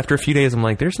go there, and after a few days, I'm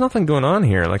like, there's nothing going on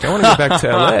here. Like, I want to go back to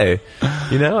LA.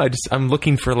 You know, I'm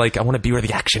looking for, like, I want to be where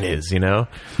the action is, you know?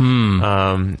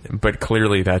 But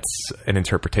clearly that's an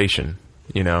interpretation,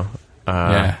 you know?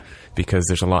 Because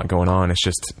there's a lot going on. It's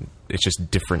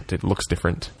just different. It looks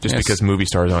different. Just because movie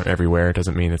stars aren't everywhere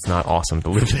doesn't mean it's not awesome to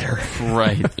live there.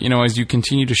 Right. You know, as you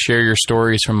continue to share your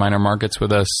stories from minor markets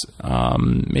with us,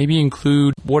 maybe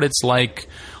include what it's like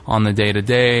on the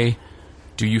day-to-day.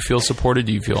 Do you feel supported?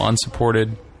 Do you feel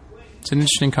unsupported? It's an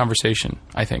interesting conversation,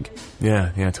 I think. Yeah,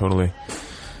 totally.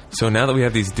 So now that we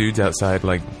have these dudes outside,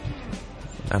 like,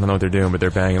 I don't know what they're doing, but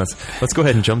they're banging. Let's go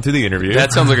ahead and jump to the interview.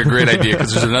 That sounds like a great idea,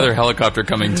 because there's another helicopter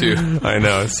coming, too. I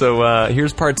know. So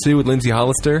here's part 2 with Lindsay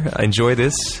Hollister. Enjoy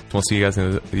this. We'll see you guys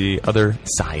on the other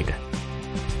side.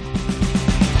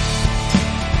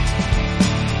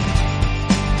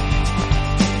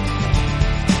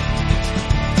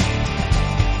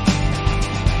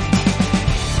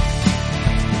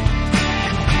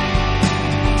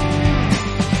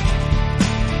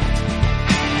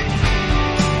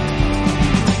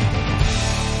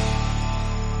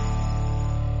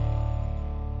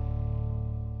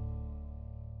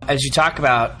 As you talk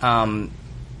about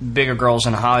bigger girls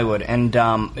in Hollywood, and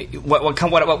what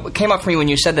came up for me when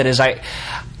you said that is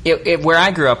where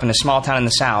I grew up in a small town in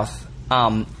the South,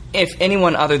 if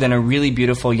anyone other than a really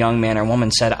beautiful young man or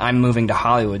woman said, I'm moving to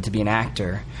Hollywood to be an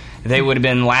actor, they would have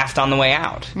been laughed on the way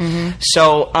out. Mm-hmm.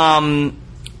 So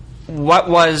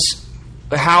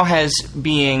how has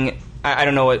being... I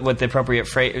don't know what the appropriate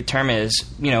term is,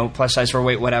 you know, plus size for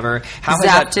weight, whatever. How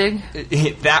has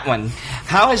that one.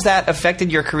 How has that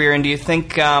affected your career, and do you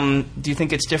think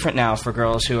it's different now for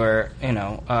girls who are, you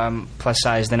know, plus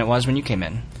size than it was when you came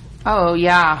in? Oh,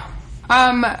 yeah.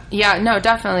 No,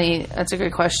 definitely. That's a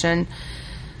great question.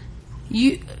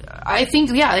 I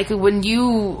think, like when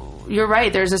you're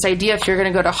right. There's this idea if you're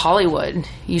going to go to Hollywood,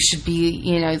 you should be,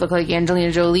 you know, you look like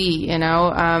Angelina Jolie, you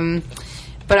know,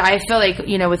 but I feel like,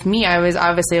 you know, with me, I was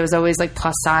always like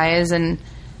plus size,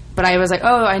 but I was like,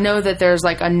 oh, I know that there's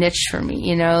like a niche for me,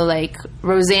 you know, like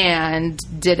Roseanne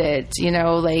did it, you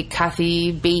know, like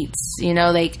Kathy Bates, you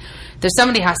know, like there's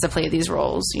somebody has to play these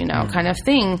roles, you know, kind of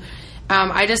thing.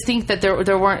 I just think that there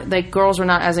weren't, like, girls were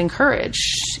not as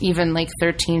encouraged even like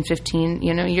 13, 15,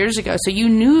 you know, years ago. So you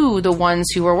knew the ones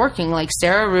who were working, like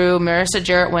Sarah Rue, Marissa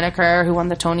Jarrett Winokur, who won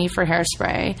the Tony for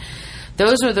Hairspray.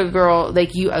 Those were the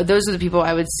those are the people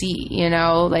I would see, you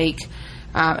know, like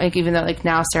even though like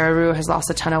now Sarah Rue has lost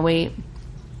a ton of weight,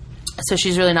 so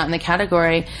she's really not in the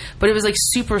category, but it was like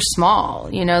super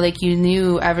small, you know, like you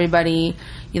knew everybody,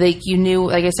 like you knew,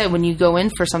 like I said, when you go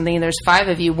in for something, there's 5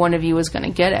 of you, 1 of you is going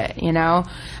to get it, you know.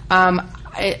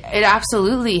 It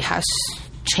absolutely has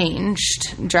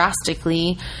changed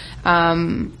drastically.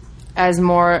 As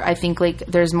more, I think, like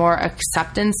there's more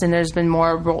acceptance and there's been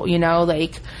more, you know,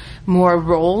 like more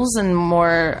roles and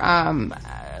more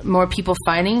people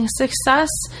finding success.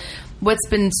 What's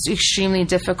been extremely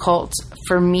difficult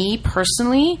for me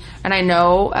personally, and I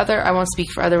know I won't speak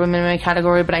for other women in my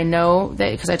category, but I know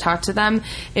that because I talk to them,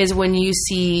 is when you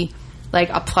see like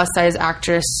a plus size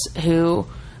actress who,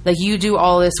 like, you do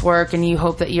all this work and you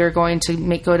hope that you're going to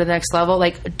go to the next level,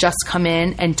 like just come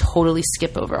in and totally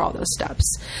skip over all those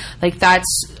steps. Like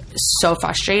that's so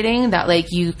frustrating that like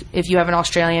if you have an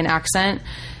Australian accent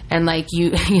and like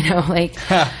you know, like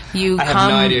you I have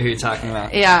no idea who you're talking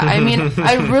about. Yeah, I mean,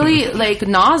 I really like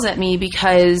gnaws at me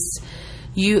because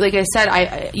you, like I said,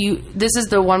 this is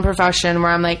the one profession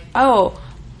where I'm like, oh,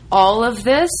 all of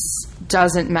this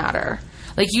doesn't matter.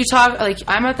 Like you talk, like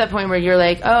I'm at that point where you're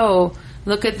like, oh,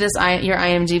 look at this, your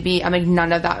IMDb. I'm like,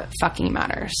 none of that fucking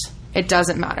matters. It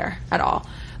doesn't matter at all.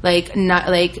 Like not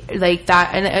like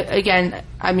that. And again,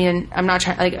 I mean, I'm not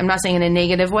saying in a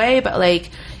negative way, but like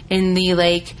in the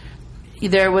like,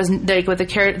 there was like with the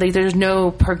character, like there's no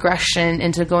progression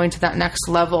into going to that next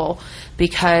level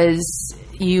because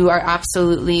you are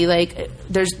absolutely like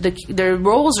their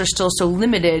roles are still so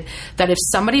limited that if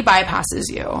somebody bypasses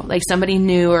you, like somebody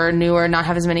new or not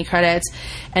have as many credits,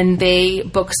 and they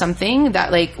book something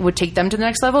that like would take them to the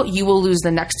next level, you will lose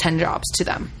the next 10 jobs to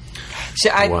them. See,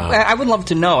 I would love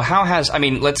to know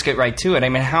let's get right to it. I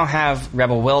mean, how have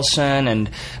Rebel Wilson and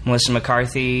Melissa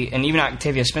McCarthy and even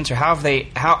Octavia Spencer, how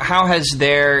has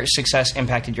their success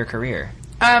impacted your career?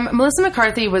 Melissa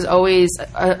McCarthy was always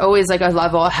like a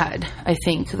level ahead, I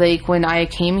think, like when I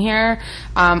came here.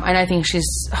 And I think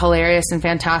she's hilarious and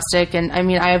fantastic. And I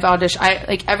mean,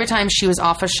 like every time she was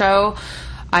off a show,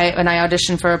 I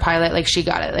auditioned for a pilot, like she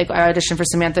got it. Like I auditioned for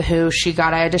Samantha Who, she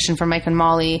got it. I auditioned for Mike and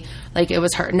Molly, like it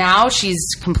was her. Now she's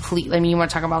completely, I mean, you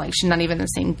want to talk about like she's not even in the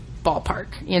same ballpark,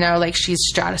 you know, like she's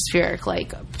stratospheric,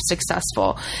 like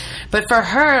successful. But for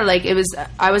her, like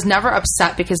I was never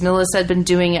upset because Melissa had been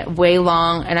doing it way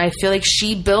long, and I feel like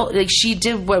she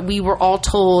did what we were all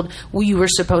told we were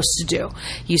supposed to do.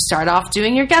 You start off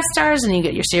doing your guest stars and you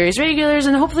get your series regulars,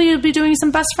 and hopefully you'll be doing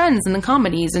some best friends in the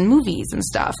comedies and movies and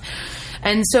stuff.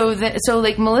 And so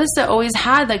like Melissa always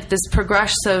had like this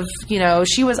progressive, you know,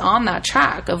 she was on that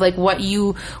track of like what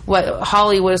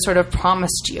Hollywood sort of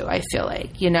promised you, I feel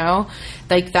like, you know,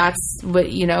 like that's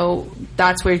what, you know,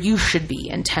 that's where you should be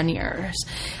in 10 years.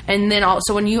 And then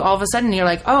also when you all of a sudden you're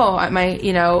like, oh, my,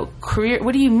 you know, career,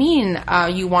 what do you mean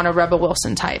you want a Rebel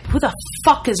Wilson type? Who the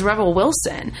fuck is Rebel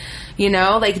Wilson? You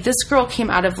know, like this girl came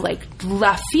out of like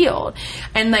left field,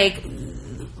 and like,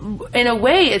 in a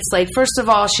way, it's like, first of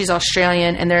all, she's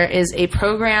Australian, and there is a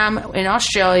program in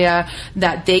Australia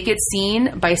that they get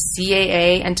seen by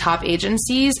CAA and top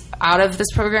agencies out of this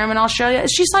program in Australia.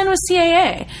 She signed with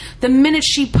CAA the minute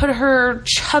she put her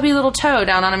chubby little toe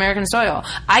down on American soil.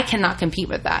 I cannot compete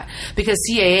with that because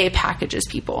CAA packages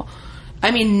people. I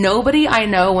mean, nobody I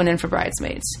know went in for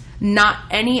Bridesmaids. Not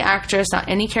any actress, not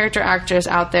any character actress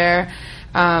out there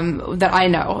that I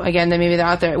know, again, that maybe they're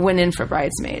out there, went in for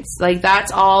Bridesmaids. Like,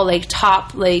 that's all, like,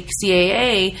 top, like,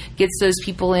 CAA gets those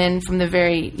people in from the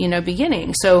very, you know,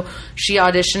 beginning. So she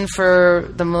auditioned for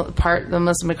the part that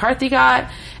Melissa McCarthy got,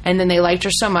 and then they liked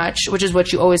her so much, which is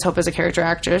what you always hope as a character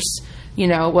actress, you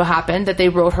know, will happen, that they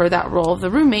wrote her that role of the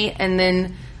roommate. And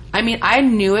then, I mean, I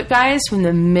knew it, guys, from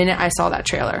the minute I saw that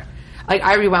trailer. Like,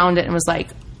 I rewound it and was like,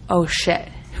 oh, shit,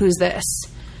 who's this?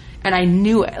 And I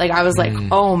knew it. Like, I was like,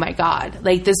 oh, my God.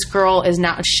 Like, this girl is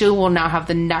now, she will now have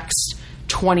the next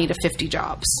 20 to 50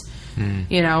 jobs,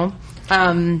 you know?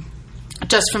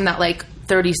 Just from that, like,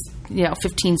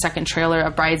 15-second trailer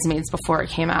of Bridesmaids before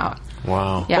it came out.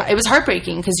 Wow. Yeah, it was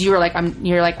heartbreaking because you were like, I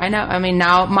know. I mean,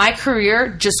 now my career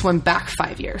just went back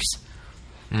 5 years.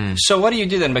 So what do you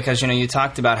do then? Because, you know, you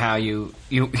talked about how you're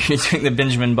doing the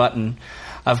Benjamin Button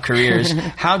of careers.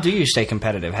 How do you stay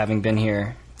competitive, having been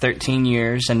here 13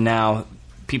 years, and now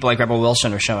people like Rebel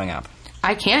Wilson are showing up?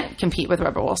 I can't compete with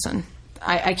Rebel Wilson.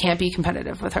 I can't be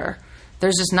competitive with her.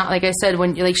 There's just not, like I said,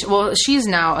 when, like, well, she's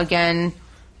now, again,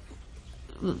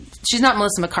 she's not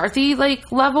Melissa McCarthy,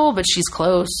 like, level, but she's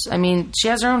close. I mean, she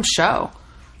has her own show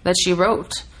that she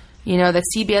wrote, you know, that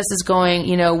CBS is going,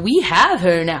 you know, we have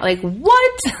her now. Like,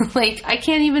 what? Like, I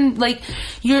can't even, like,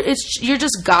 you're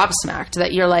just gobsmacked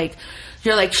that you're like,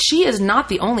 she is not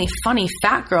the only funny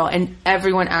fat girl, and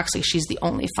everyone acts like she's the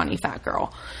only funny fat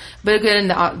girl. But again,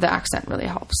 the accent really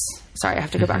helps. Sorry, I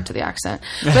have to go back to the accent.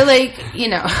 But, like, you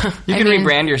know. You can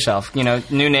rebrand yourself. You know,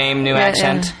 new name, new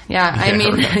accent. Yeah, I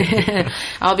mean,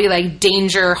 I'll be like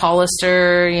Danger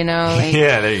Hollister, you know. Like,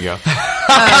 yeah, there you go.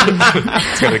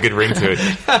 It's got a good ring to it.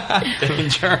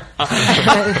 Danger.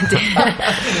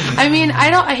 I mean,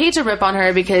 I hate to rip on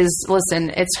her because,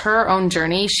 listen, it's her own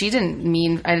journey. She didn't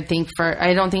mean, I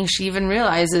don't think she even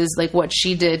realizes, like, what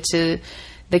she did to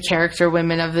the character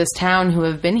women of this town who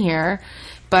have been here.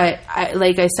 But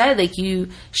like I said, like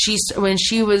when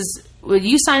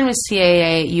you sign with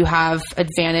CAA, you have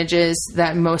advantages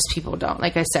that most people don't.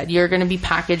 Like I said, you're going to be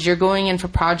packaged. You're going in for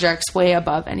projects way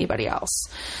above anybody else.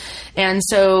 And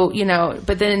so, you know,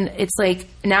 but then it's like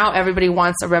now everybody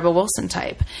wants a Rebel Wilson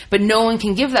type, but no one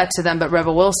can give that to them but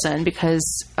Rebel Wilson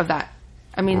because of that.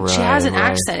 I mean, she has an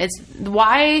accent. It's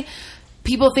why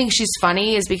people think she's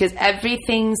funny is because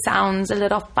everything sounds a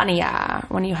little funnier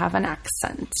when you have an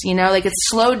accent, you know, like it's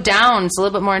slowed down. It's a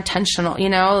little bit more intentional, you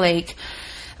know, like,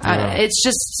 and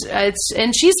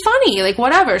she's funny, like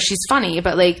whatever, she's funny,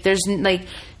 but like, there's like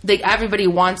everybody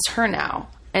wants her now.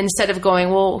 Instead of going,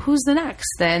 well, who's the next?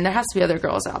 Then there has to be other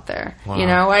girls out there. Wow. You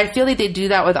know, I feel like they do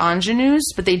that with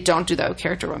ingenues, but they don't do that with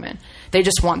character women. They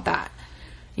just want that.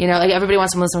 You know, like everybody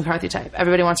wants a Melissa McCarthy type.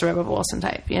 Everybody wants a Rebel Wilson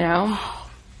type, you know?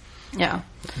 Yeah.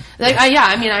 Like,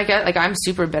 I mean, I get, like, I'm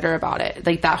super bitter about it.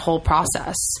 Like, that whole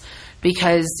process.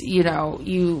 Because, you know,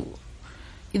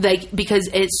 because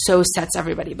it so sets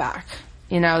everybody back.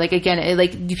 You know, like, again,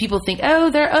 people think, oh,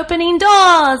 they're opening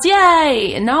doors.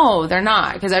 Yay. No, they're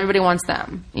not. Because everybody wants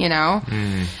them, you know?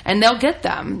 And they'll get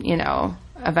them, you know,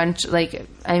 eventually. Like,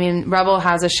 I mean, Rebel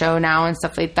has a show now and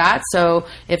stuff like that. So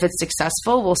if it's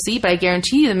successful, we'll see. But I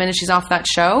guarantee you, the minute she's off that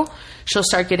show, she'll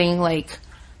start getting, like,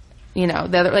 you know,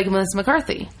 the other, like Melissa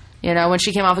McCarthy, you know, when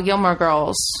she came off of Gilmore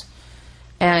Girls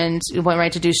and went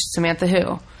right to do Samantha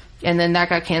Who. and then that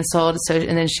got canceled. So,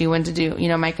 and then she went to do,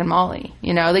 Mike and Molly,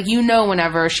 like,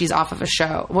 whenever she's off of a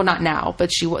show, well, not now,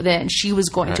 but she was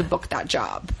going to book that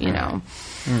job,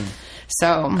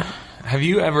 So, have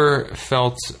you ever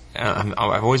felt,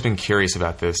 I've always been curious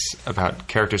about this, about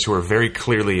characters who are very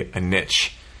clearly a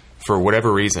niche for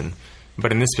whatever reason,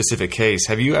 but in this specific case,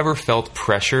 have you ever felt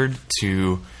pressured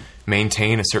to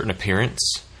maintain a certain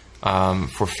appearance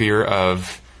for fear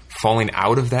of falling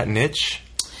out of that niche?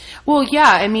 Well, yeah.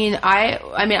 I mean, I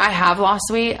have lost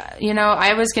weight.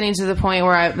 I was getting to the point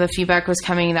where the feedback was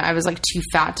coming that I was like too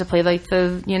fat to play like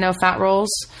the fat roles.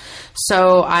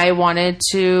 So I wanted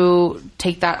to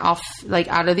take that off, like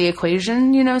out of the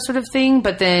equation, sort of thing.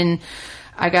 But then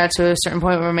I got to a certain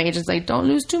point where my agent's like, "Don't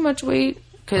lose too much weight,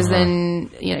 because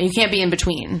then you can't be in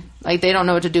between. Like they don't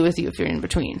know what to do with you if you're in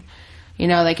between."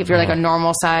 Like if you're like a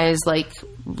normal size, like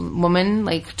woman,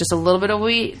 like just a little bit of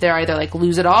weight, they're either like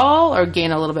lose it all or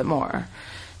gain a little bit more,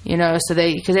 because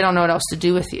they don't know what else to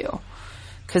do with you.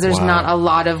 Because there's not a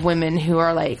lot of women who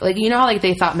are like, how like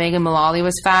they thought Megan Mullally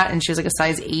was fat and she was like a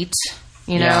size 8,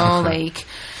 like,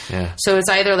 so it's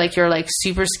either like you're like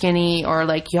super skinny or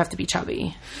like you have to be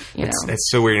chubby, It's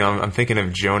so weird. I'm thinking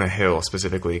of Jonah Hill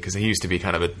specifically, because he used to be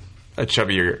kind of a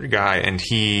chubbier guy, and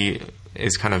he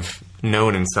is kind of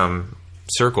known in some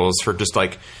circles for just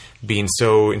like being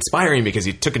so inspiring because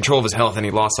he took control of his health and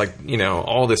he lost like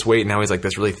all this weight, and now he's like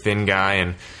this really thin guy,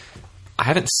 and I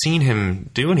haven't seen him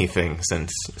do anything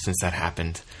since that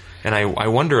happened. And I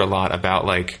wonder a lot about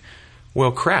like,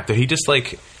 well, crap, did he just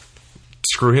like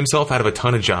screw himself out of a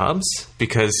ton of jobs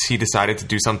because he decided to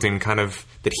do something kind of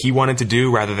that he wanted to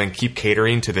do rather than keep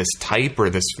catering to this type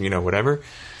or this whatever?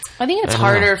 I think it's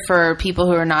harder for people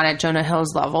who are not at Jonah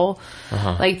Hill's level.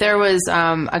 Like there was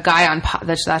a guy on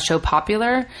that show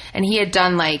Popular, and he had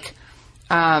done like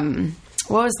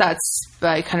what was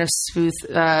that kind of spoof,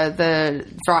 the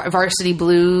Varsity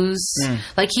Blues.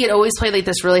 Like he had always played like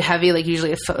this really heavy, like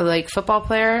usually a football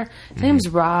player. His name's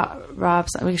Rob.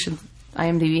 We should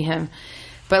IMDb him,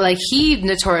 but like he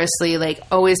notoriously like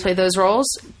always played those roles.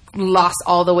 Lost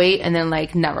all the weight and then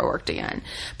like never worked again.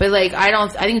 But like I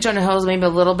think Jonah Hill's maybe a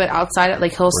little bit outside it.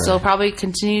 Like he'll still probably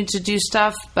continue to do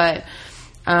stuff, but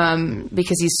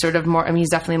because he's sort of more, he's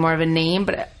definitely more of a name,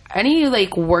 but any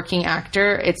like working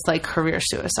actor, it's like career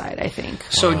suicide, I think.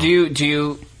 So do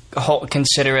you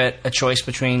consider it a choice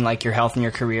between like your health and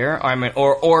your career?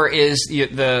 Or is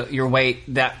your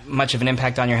weight that much of an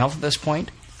impact on your health at this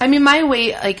point? My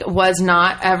weight like was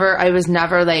I was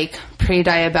never like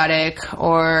pre-diabetic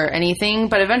or anything,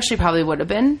 but eventually probably would have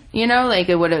been, like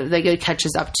it would have, like it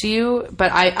catches up to you.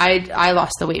 But I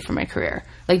lost the weight for my career.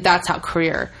 Like that's how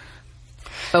career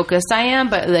focused I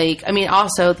am. But like,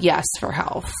 also yes, for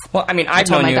health. Well, I've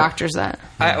told my doctors that.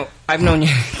 I've known you,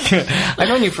 I've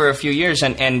known you for a few years,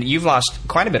 and you've lost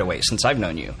quite a bit of weight since I've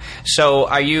known you. So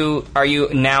are you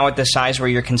now at the size where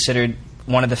you're considered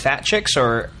one of the fat chicks,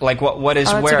 or like what is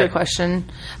that's where? That's a good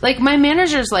question. Like my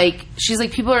manager's like, she's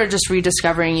like, people are just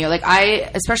rediscovering you. Like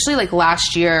especially like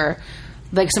last year,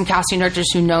 like some casting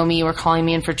directors who know me were calling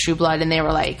me in for True Blood, and they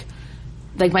were like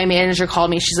my manager called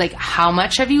me. She's like, how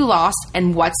much have you lost,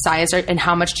 and what size and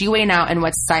how much do you weigh now, and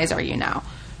what size are you now?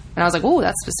 And I was like, oh,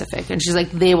 that's specific. And she's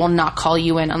like, they will not call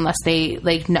you in unless they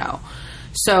like know.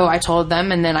 So I told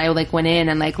them, and then I like went in,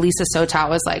 and like Lisa Sotow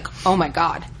was like, oh my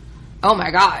god,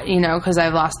 because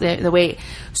I've lost the weight.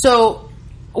 So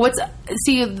what's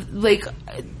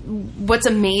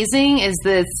amazing is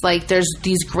that it's like there's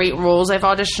these great roles I've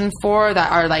auditioned for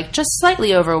that are like just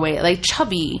slightly overweight, like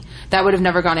chubby, that would have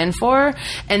never gone in for.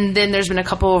 And then there's been a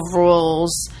couple of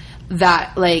roles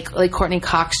that like Courtney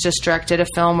Cox just directed a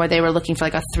film where they were looking for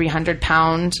like a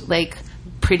 300-pound like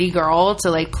pretty girl to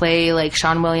like play like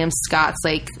Sean William Scott's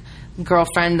like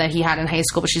girlfriend that he had in high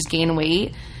school, but she's gained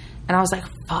weight. And I was like,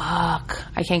 fuck,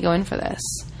 I can't go in for this.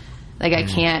 Like, I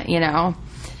can't,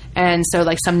 And so,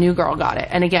 like, some new girl got it.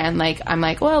 And again, like, I'm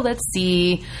like, well, let's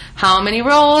see how many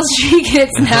roles she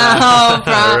gets now.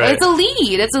 Right. It's a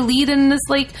lead. It's a lead in this,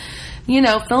 like,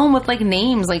 film with, like,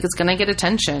 names. Like, it's going to get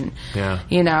attention.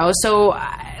 Yeah. So,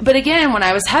 but again, when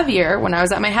I was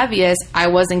at my heaviest, I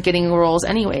wasn't getting roles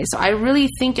anyway. So I really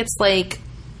think it's, like,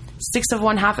 6 of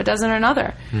one, half a dozen or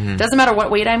another. Mm-hmm. Doesn't matter what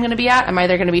weight I'm going to be at. I'm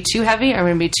either going to be too heavy or I'm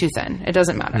going to be too thin. It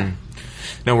doesn't matter. Mm.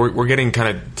 No, we're getting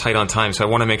kind of tight on time, so I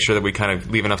want to make sure that we kind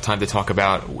of leave enough time to talk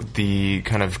about the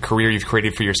kind of career you've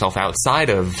created for yourself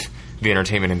outside of the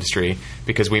entertainment industry,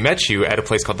 because we met you at a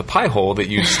place called the Pie Hole that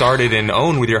you started and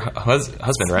owned with your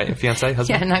husband, right? Fiance?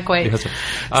 Husband? Yeah, not quite. Your husband.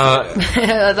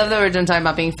 I love that we're done talking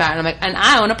about being fat, and I'm like, and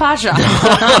I own a pie shop.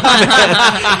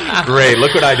 Great,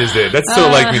 look what I just did. That's so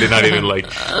like me to not even like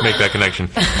make that connection.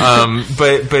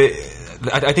 But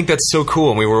I think that's so cool.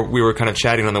 And we were kind of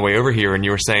chatting on the way over here, and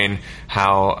you were saying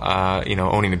how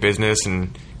owning a business,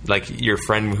 and like your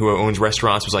friend who owns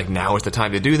restaurants was like, now is the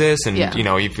time to do this, and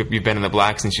you've been in the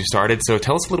black since you started. So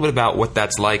tell us a little bit about what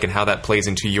that's like and how that plays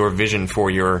into your vision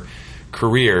for your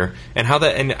career, and how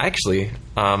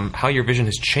your vision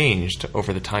has changed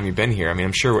over the time you've been here. I mean,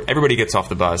 I'm sure everybody gets off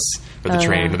the bus or the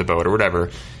train or the boat or whatever,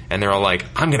 and they're all like,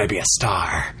 I'm going to be a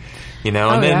star. And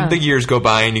then the years go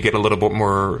by and you get a little bit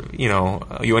more,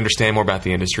 you understand more about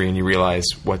the industry and you realize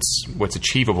what's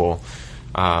achievable,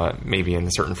 maybe in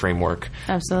a certain framework.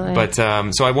 Absolutely. But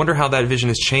so I wonder how that vision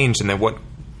has changed, and then what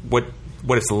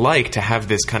it's like to have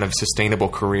this kind of sustainable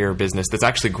career business that's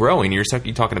actually growing. You're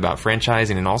talking about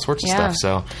franchising and all sorts of stuff.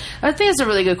 So I think it's a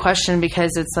really good question,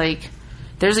 because it's like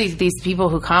there's these people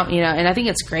who come, and I think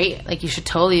it's great. Like, you should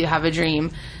totally have a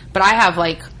dream. But I have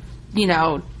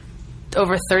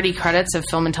over 30 credits of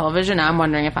film and television. I'm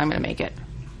wondering if I'm going to make it.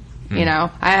 I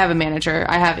have a manager.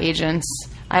 I have agents.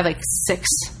 I have 6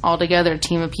 altogether, a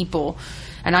team of people.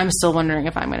 And I'm still wondering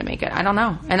if I'm going to make it. I don't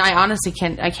know. And I honestly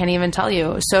can't even tell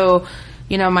you. So,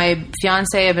 my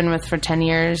fiance I've been with for 10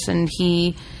 years, and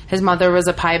his mother was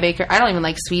a pie baker. I don't even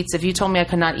like sweets. If you told me I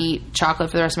could not eat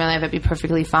chocolate for the rest of my life, I'd be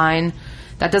perfectly fine.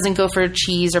 That doesn't go for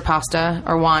cheese or pasta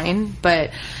or wine, but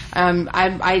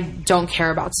I don't care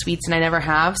about sweets, and I never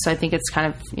have. So I think it's kind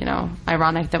of,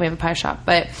 ironic that we have a pie shop.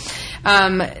 But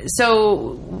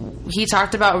so he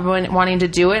talked about wanting to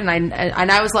do it, and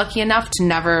I was lucky enough to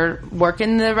never work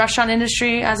in the restaurant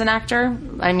industry as an actor.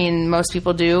 I mean, most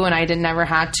people do, and I never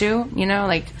had to.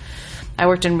 I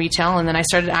worked in retail, and then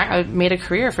I made a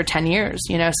career for 10 years.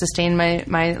 Sustained my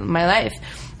life.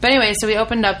 But anyway, so we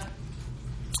opened up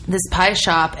this pie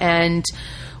shop, and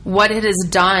what it has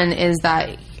done is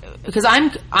that, because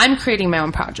I'm creating my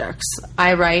own projects.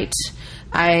 I write.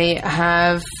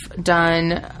 I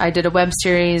did a web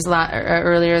series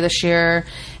earlier this year,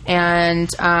 and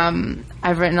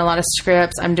I've written a lot of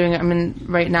scripts.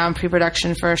 Right now in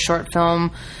pre-production for a short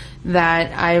film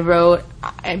that I wrote,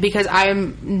 because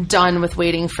I'm done with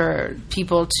waiting for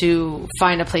people to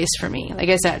find a place for me. Like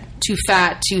I said, too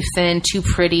fat, too thin, too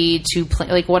pretty, too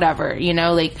whatever,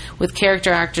 with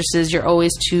character actresses, you're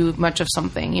always too much of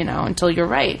something, until you're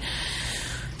right.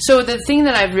 So the thing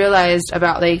that I've realized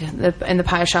about in the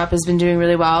pie shop has been doing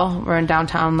really well. We're in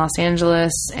downtown Los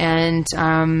Angeles, and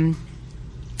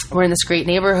we're in this great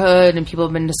neighborhood, and people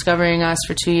have been discovering us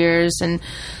for 2 years. And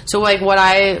so what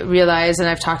I realized, and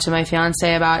I've talked to my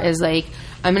fiance about, is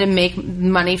I'm going to make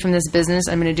money from this business.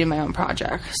 I'm going to do my own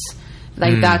projects.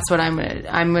 That's what I'm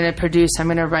going to produce. I'm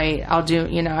going to write. I'll do,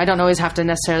 I don't always have to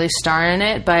necessarily star in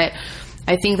it, but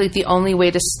I think the only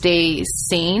way to stay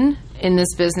sane in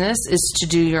this business is to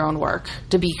do your own work,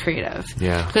 to be creative.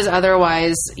 Yeah. Because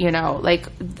otherwise, I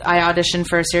auditioned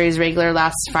for a series regular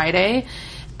last Friday,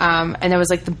 and it was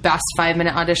the best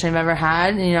 5-minute audition I've ever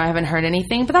had. And, I haven't heard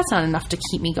anything, but that's not enough to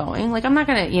keep me going. I'm not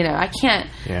going to, I can't,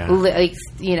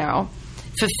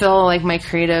 fulfill my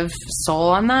creative soul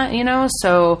on that,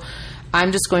 So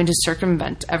I'm just going to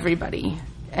circumvent everybody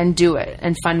and do it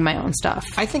and fund my own stuff.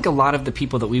 I think a lot of the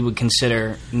people that we would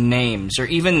consider names, or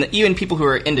even people who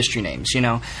are industry names,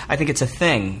 I think it's a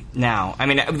thing now. I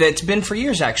mean, it's been for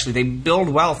years, actually. They build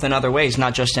wealth in other ways,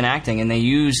 not just in acting, and they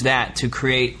use that to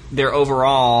create their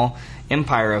overall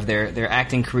empire of their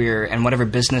acting career and whatever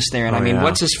business they're in.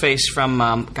 What's his face from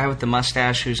guy with the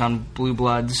mustache who's on Blue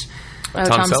Bloods?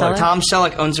 Tom Selleck. Tom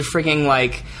Selleck owns a freaking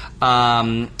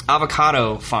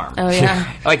avocado farm. Oh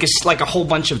yeah, it's a whole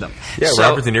bunch of them. Yeah, so,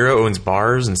 Robert De Niro owns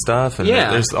bars and stuff, and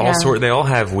there's all sort. They all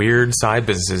have weird side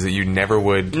businesses that you never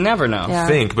know.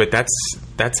 Think, but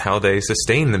that's how they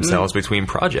sustain themselves between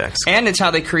projects, and it's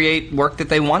how they create work that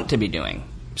they want to be doing.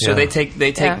 So they take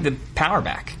the power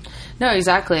back. No,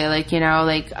 exactly.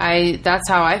 That's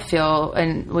how I feel,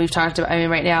 and we've talked about. I mean,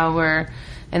 right now we're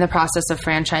in the process of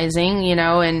franchising,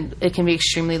 and it can be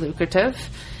extremely lucrative.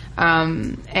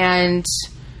 And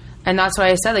that's why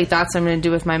I said, that's what I'm going to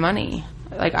do with my money.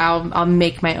 I'll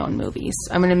make my own movies.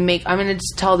 I'm going to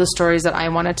tell the stories that I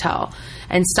want to tell,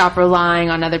 and stop relying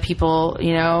on other people,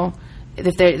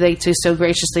 if they to so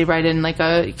graciously write in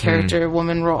a character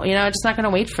woman role, I'm just not going to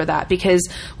wait for that, because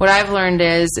what I've learned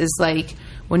is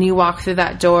when you walk through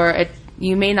that door,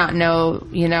 you may not know,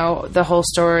 the whole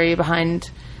story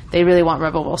behind. They really want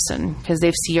Rebel Wilson because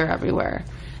they see her everywhere.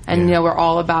 And, we're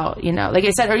all about, like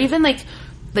I said, or even like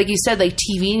you said,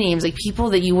 TV names, people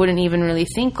that you wouldn't even really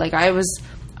think. I was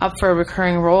up for a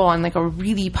recurring role on a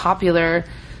really popular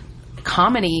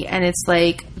comedy, and it's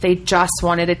they just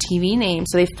wanted a TV name.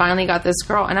 So they finally got this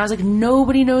girl, and I was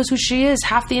nobody knows who she is.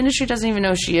 Half the industry doesn't even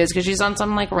know who she is because she's on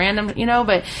some random, but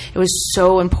it was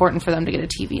so important for them to get a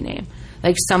TV name.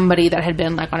 like somebody that had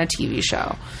been like on a TV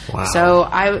show. Wow. So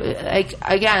I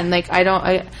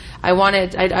want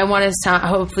to sound,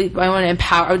 hopefully I want to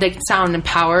empower, like sound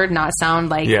empowered, not sound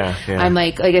like I'm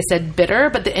like I said, bitter,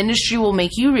 but the industry will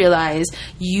make you realize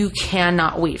you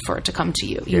cannot wait for it to come to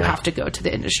you. You have to go to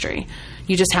the industry.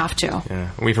 You just have to.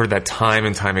 Yeah. We've heard that time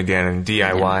and time again, and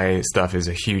DIY stuff is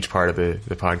a huge part of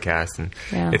the podcast. And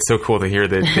it's so cool to hear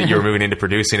that you're moving into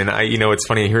producing. And it's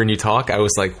funny hearing you talk. I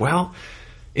was like, well,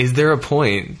 is there a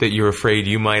point that you're afraid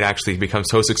you might actually become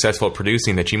so successful at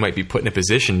producing that you might be put in a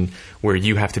position where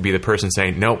you have to be the person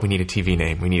saying, no, we need a TV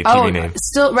name. We need a TV name.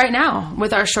 Still right now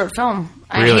with our short film.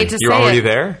 Really? I hate to You're say already it.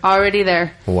 there? Already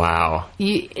there. Wow.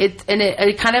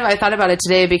 I thought about it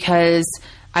today because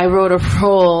I wrote a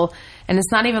role, and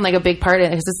it's not even like a big part of it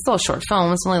because it's still a short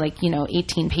film. It's only like,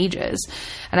 18 pages.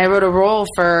 And I wrote a role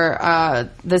for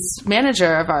this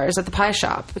manager of ours at the pie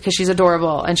shop because she's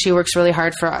adorable and she works really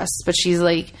hard for us. But she's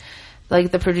like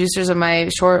the producers of my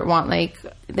short want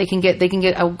they can get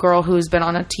a girl who's been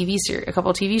on a TV series, a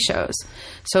couple of TV shows.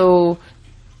 So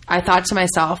I thought to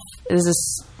myself, this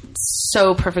is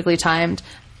so perfectly timed.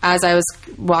 As I was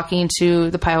walking to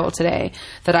the pie hole today,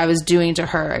 that I was doing to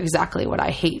her exactly what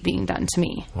I hate being done to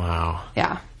me. Wow.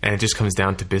 Yeah. And it just comes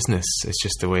down to business. It's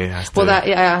just the way it has to. Well,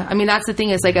 I mean, that's the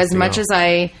thing is as much as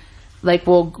I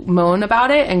will moan about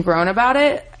it and groan about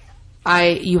it,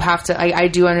 I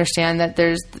do understand that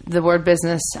there's the word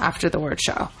business after the word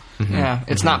show. Mm-hmm. Yeah.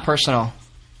 It's not personal.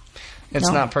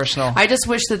 It's not personal. I just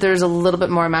wish that there's a little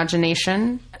bit more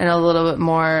imagination and a little bit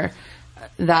more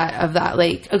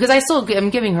because I still am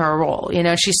giving her a role,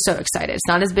 she's so excited. It's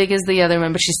not as big as the other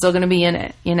one, but she's still going to be in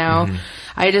it, Mm-hmm.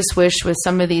 I just wish with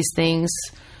some of these things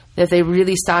that they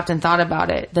really stopped and thought about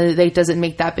it, that it doesn't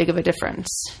make that big of a difference,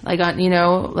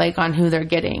 on who they're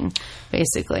getting,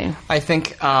 basically. I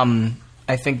think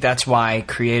that's why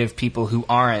creative people who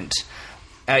aren't,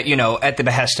 at the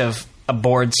behest of a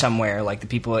board somewhere, like the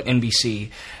people at NBC,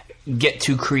 get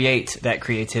to create that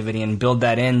creativity and build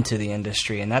that into the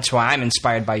industry. And that's why I'm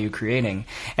inspired by you creating.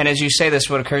 And as you say this,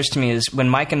 what occurs to me is when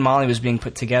Mike and Molly was being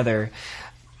put together,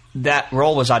 that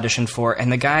role was auditioned for,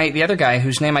 and the other guy,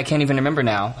 whose name I can't even remember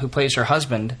now, who plays her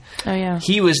husband,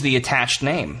 he was the attached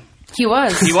name. He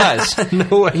was.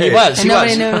 No way. He was. And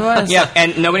nobody knew who he was. Yeah,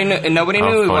 and nobody knew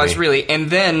who he funny. was, really. And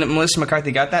then Melissa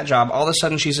McCarthy got that job. All of a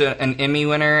sudden, she's an Emmy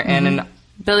winner and an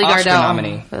Billy Oscar Gardell.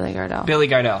 nominee. Billy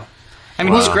Gardell. I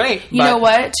mean, he's great. You know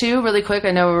what, too, really quick,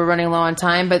 I know we're running low on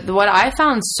time, but what I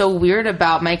found so weird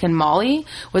about Mike and Molly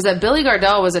was that Billy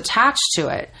Gardell was attached to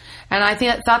it. And I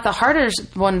thought the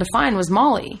hardest one to find was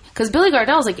Molly. Because Billy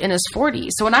Gardell's in his 40s.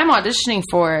 So when I'm auditioning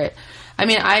for it, I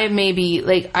mean, I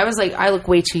look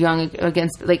way too young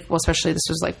against, especially this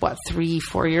was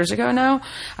 3-4 years ago now.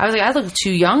 I was I look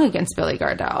too young against Billy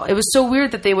Gardell. It was so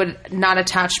weird that they would not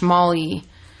attach Molly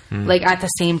at the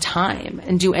same time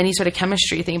and do any sort of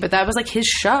chemistry thing. But that was his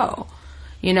show,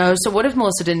 So what if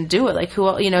Melissa didn't do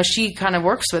it? She kind of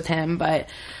works with him, but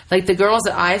the girls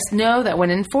that I know that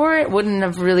went in for it wouldn't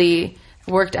have really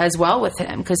worked as well with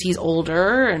him because he's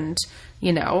older and,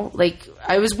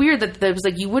 I was weird that there was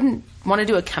you wouldn't want to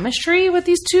do a chemistry with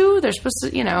these two. They're supposed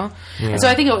to, Yeah. And so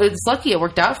I think it's lucky it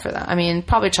worked out for them. I mean,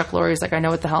 probably Chuck Lorre's I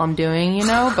know what the hell I'm doing,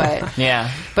 but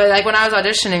yeah. But when I was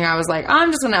auditioning, I was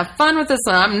I'm just going to have fun with this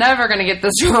and I'm never going to get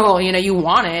this role. You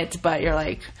want it, but you're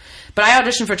but I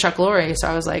auditioned for Chuck Lorre, so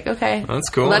I was okay. That's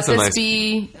cool. Let That's this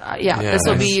be, this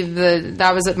will be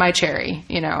that was my cherry,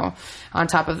 on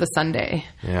top of the sundae.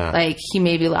 Yeah. He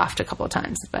maybe laughed a couple of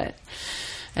times, but.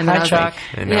 And Hi, Chuck.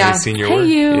 And now he's seen your work.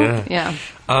 You. Yeah.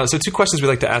 So 2 questions we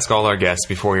like to ask all our guests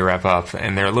before we wrap up,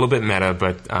 and they're a little bit meta,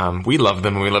 but we love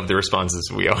them and we love the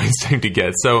responses we always seem to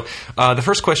get. So the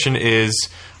first question is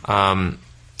a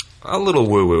little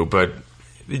woo-woo, but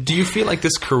do you feel like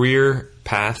this career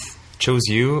path chose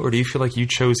you, or do you feel like you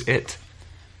chose it?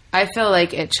 I feel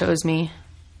like it chose me.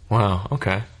 Wow.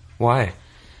 Okay. Why?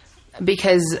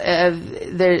 Because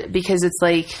it's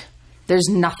there's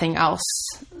nothing else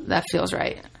that feels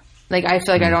right. I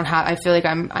feel like I feel like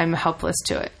I'm helpless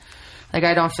to it.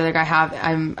 I don't feel like I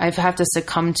have to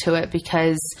succumb to it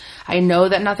because I know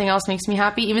that nothing else makes me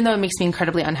happy, even though it makes me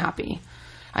incredibly unhappy.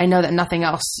 I know that nothing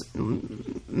else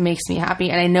makes me happy,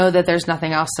 and I know that there's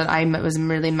nothing else that I was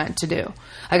really meant to do.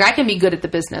 I can be good at the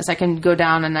business. I can go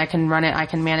down and I can run it, I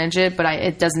can manage it, but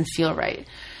it doesn't feel right.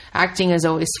 Acting has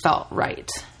always felt right.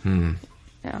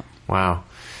 Yeah. Wow.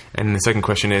 And the second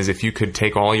question is, if you could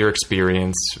take all your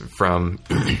experience from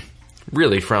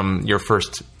your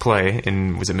first play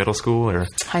was it middle school or?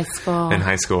 High school. In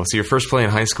high school. So your first play in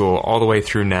high school all the way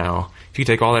through now, if you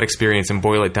take all that experience and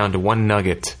boil it down to one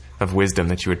nugget of wisdom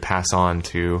that you would pass on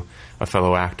to a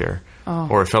fellow actor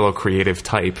or a fellow creative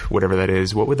type, whatever that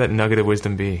is, what would that nugget of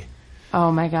wisdom be? Oh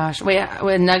my gosh! Wait,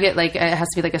 a nugget, like it has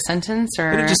to be like a sentence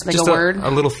or Maybe just a a word?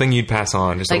 little thing you'd pass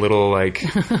on, just Like- a little like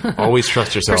always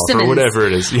trust yourself or Persimmons. whatever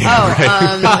it is. Yeah,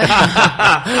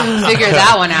 Figure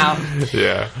that one out.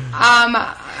 yeah.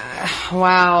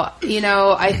 Wow.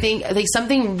 I think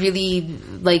something really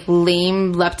like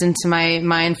lame leapt into my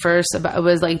mind first about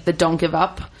was like the don't give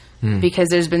up, because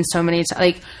there's been so many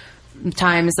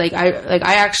times I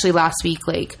actually last week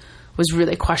was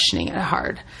really questioning it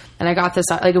hard. And I got this,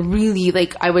 really,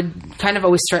 I would kind of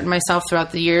always threaten myself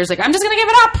throughout the years, I'm just going to give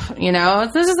it up,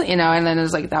 this is, and then it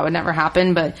was that would never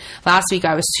happen. But last week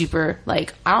I was super, I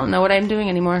don't know what I'm doing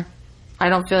anymore. I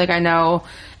don't feel like I know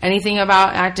anything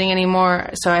about acting anymore.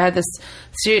 So I had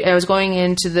I was going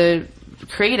into the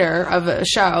creator of a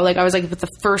show. I was with the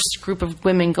first group of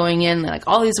women going in.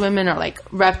 All these women are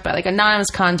repped by anonymous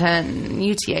content,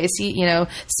 UTA,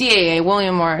 CAA,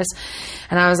 William Morris.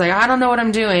 And I was I don't know what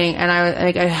I'm doing. And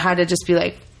I had to just be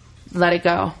let it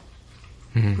go.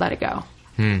 Mm-hmm. Let it go.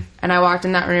 Mm. And I walked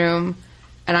in that room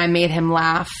and I made him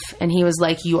laugh. And he was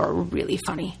you are really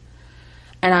funny.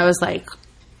 And I was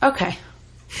okay.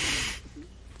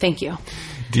 Thank you.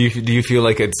 Do you feel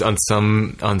like it's on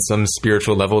some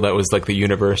spiritual level that was the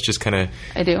universe just kind of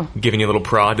I do giving you a little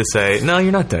prod to say, no,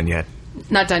 you're not done yet.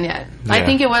 Not done yet. Yeah. I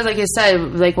think it was, I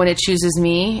said, when it chooses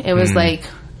me, it was let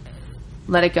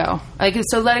it go.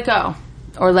 So let it go.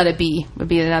 Or let it be would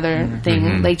be another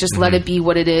thing. Just let it be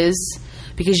what it is,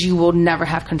 because you will never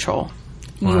have control.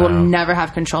 You will never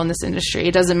have control in this industry.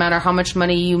 It doesn't matter how much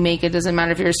money you make. It doesn't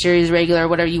matter if you're a series regular or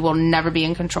whatever. You will never be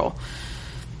in control.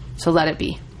 So let it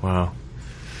be. Wow.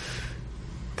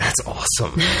 That's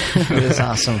awesome. It is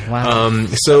awesome. Wow.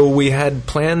 So we had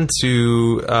planned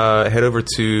to head over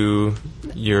to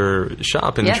your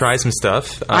shop and try some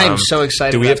stuff. I am so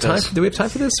excited. Do we have about time? this. Do we have time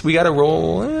for this? We got to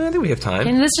roll. I think we have time.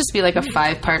 Can this just be a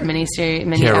 5-part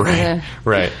mini-series? Yeah,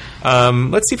 right.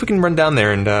 Let's see if we can run down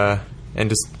there and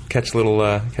just catch a little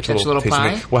taste of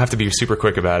pie? it. We'll have to be super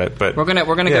quick about it, but We're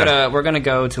gonna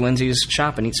go to Lindsay's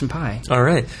shop and eat some pie. all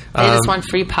right. They just want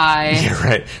free pie. Yeah,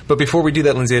 right. But before we do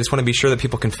that, Lindsay, I just want to be sure that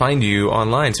people can find you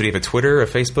online. So do you have a Twitter, a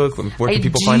Facebook? Where can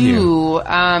people find you?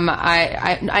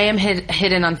 I am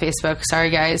hidden on Facebook. Sorry,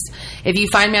 guys. If you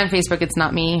find me on Facebook, it's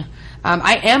not me.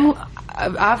 I am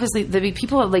obviously the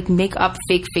people make up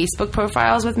fake Facebook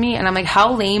profiles with me, and I'm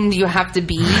how lame do you have to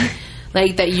be,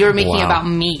 that you're making about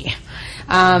me?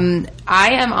 I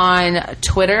am on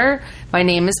Twitter. My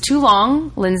name is too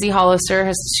long. Lindsay Hollister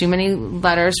has too many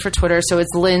letters for Twitter, so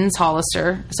it's Linds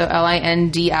Hollister. So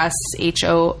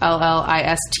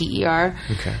LINDSHOLLISTER.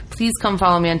 Okay. Please come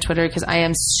follow me on Twitter, because I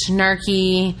am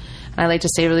snarky and I like to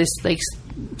say really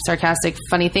sarcastic,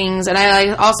 funny things. And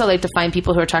I also like to find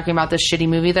people who are talking about this shitty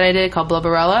movie that I did called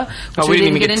Blubberella, which we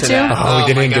didn't get into. We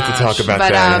didn't even get to talk about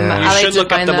But, that. I You like should to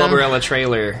look up find the them. Blubberella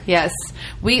trailer. Yes.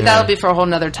 That'll be for a whole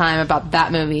nother time about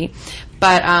that movie.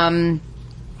 But,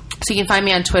 so you can find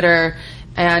me on Twitter,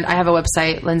 and I have a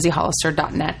website,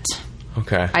 lindsayhollister.net.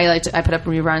 Okay. I put up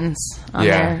reruns on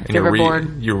there if you're ever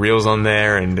bored. Your reels on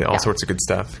there and all sorts of good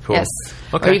stuff. Cool. Yes.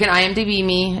 Okay. Or you can IMDb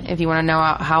me if you want to know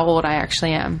how old I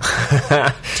actually am.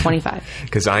 25.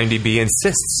 Because IMDb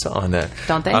insists on that.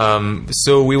 Don't they?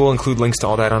 So we will include links to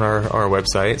all that on our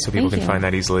website so people Thank can you. find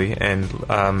that easily. And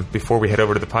before we head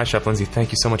over to the pie shop, Lindsay,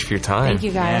 thank you so much for your time. Thank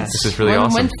you, guys. This is really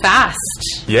awesome. Went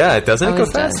fast. Yeah, it doesn't Always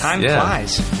go fast. does. Time yeah.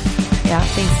 flies. Yeah,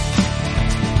 thanks.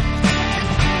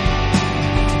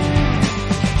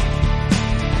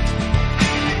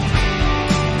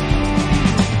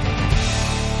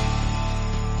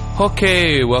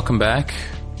 Okay, welcome back.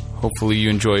 Hopefully you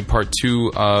enjoyed part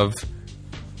 2 of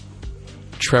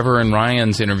Trevor and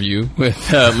Ryan's interview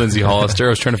with Lindsay Hollister. I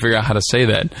was trying to figure out how to say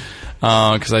that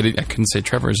because I couldn't say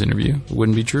Trevor's interview. It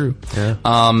wouldn't be true. Yeah.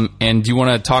 And do you want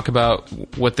to talk about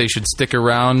what they should stick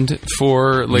around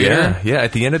for later? Yeah.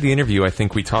 At the end of the interview, I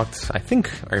think I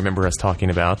remember us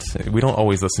talking about, we don't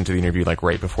always listen to the interview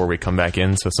right before we come back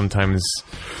in, so sometimes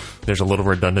there's a little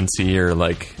redundancy or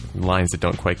lines that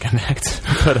don't quite connect.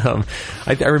 But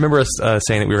I remember us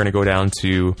saying that we were going to go down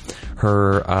to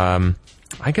her,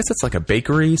 I guess it's a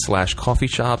bakery / coffee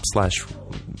shop /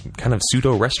 kind of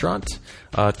pseudo restaurant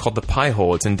called the Pie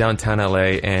Hole. It's in downtown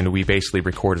LA, and we basically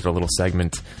recorded a little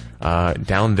segment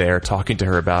down there talking to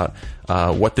her about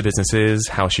what the business is,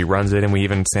 how she runs it, and we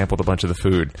even sampled a bunch of the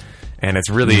food. And it's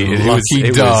really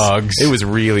dogs. It was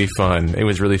really fun. It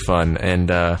was really fun, and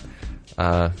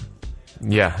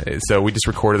yeah. So we just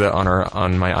recorded it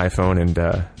on my iPhone and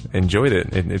enjoyed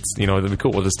it. It's it'll be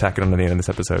cool. We'll just tack it on to the end of this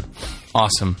episode.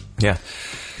 Awesome. Yeah.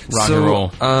 Rock and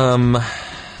roll.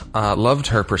 loved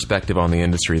her perspective on the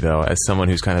industry, though, as someone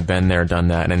who's kind of been there, done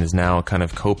that, and is now kind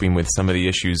of coping with some of the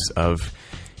issues of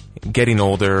getting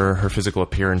older, her physical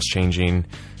appearance changing,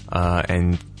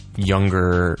 and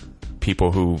younger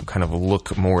people who kind of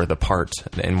look more the part.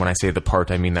 And when I say the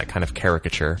part, I mean that kind of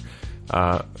caricature.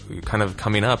 Kind of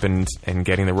coming up and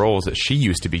getting the roles that she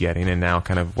used to be getting, and now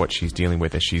kind of what she's dealing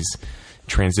with as she's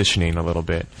transitioning a little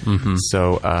bit. Mm-hmm.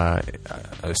 So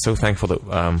so thankful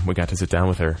that we got to sit down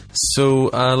with her. So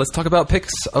let's talk about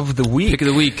picks of the week. Pick of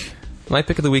the week. My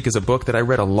pick of the week is a book that I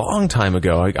read a long time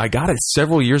ago. I got it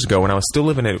several years ago when I was still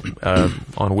living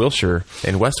on Wilshire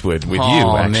in Westwood with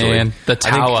you, actually. Oh, man. The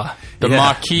Tower. The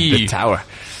Marquee. The Tower.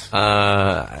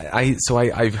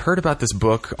 I've heard about this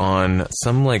book on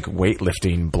some like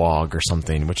weightlifting blog or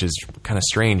something, which is kind of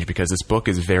strange because this book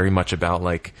is very much about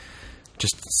like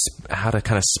just how to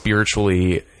kind of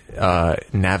spiritually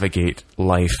navigate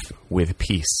life with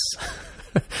peace,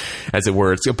 as it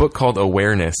were. It's a book called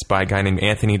Awareness by a guy named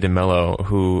Anthony DeMello,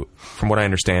 who, from what I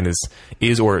understand,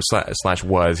 is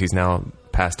was, he's now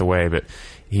passed away, but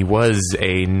he was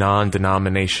a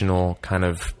non-denominational kind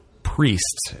of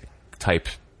priest type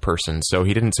person. So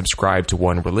he didn't subscribe to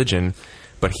one religion,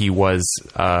 but he was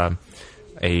a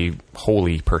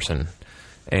holy person.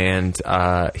 And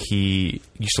he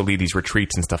used to lead these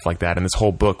retreats and stuff like that. And this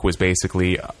whole book was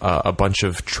basically a bunch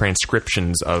of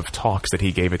transcriptions of talks that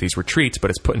he gave at these retreats, but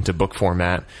it's put into book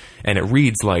format. And it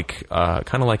reads like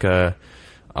kind of like a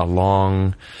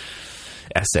long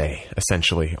essay,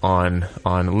 essentially, on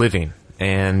living.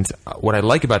 And what I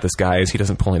like about this guy is he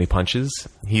doesn't pull any punches.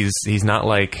 He's not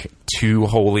like too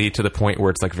holy to the point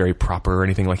where it's like very proper or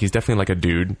anything. Like he's definitely like a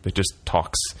dude that just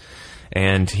talks.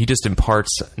 And he just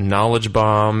imparts knowledge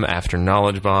bomb after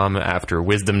knowledge bomb after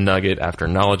wisdom nugget after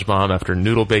knowledge bomb after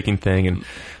noodle baking thing. And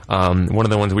one of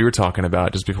the ones we were talking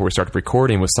about just before we started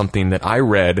recording was something that I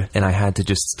read, and I had to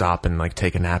just stop and like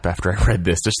take a nap after I read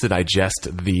this just to digest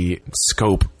the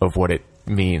scope of what it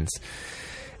means.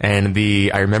 And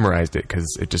I memorized it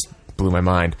because it just blew my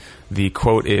mind. The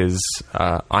quote is,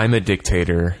 "I'm a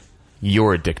dictator,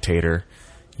 you're a dictator.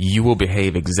 You will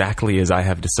behave exactly as I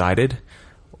have decided,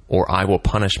 or I will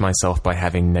punish myself by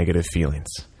having negative feelings."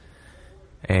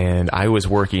 And I was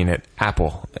working at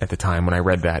Apple at the time when I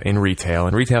read that in retail.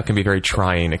 And retail can be a very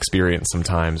trying experience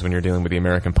sometimes when you're dealing with the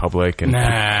American public. And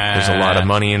there's a lot of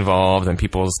money involved, and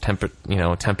people's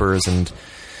tempers and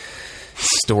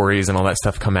stories and all that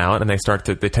stuff come out, and they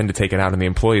tend to take it out on the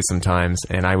employees sometimes.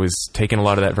 And I was taking a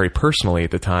lot of that very personally at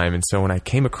the time. And so when I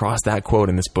came across that quote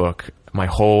in this book, my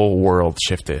whole world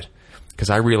shifted,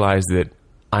 because I realized that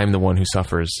I'm the one who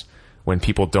suffers when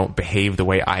people don't behave the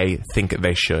way I think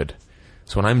they should.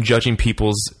 So when I'm judging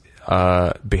people's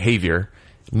behavior,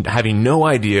 having no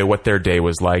idea what their day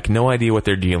was like, no idea what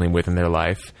they're dealing with in their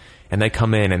life, and they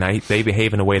come in and they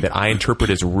behave in a way that I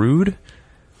interpret as rude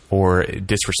or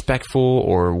disrespectful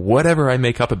or whatever I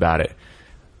make up about it,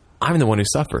 I'm the one who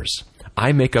suffers.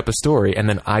 I make up a story, and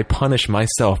then I punish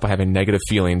myself by having negative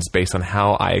feelings based on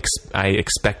how I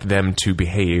expect them to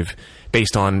behave,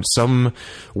 based on some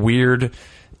weird,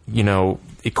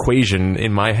 equation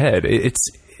in my head.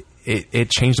 It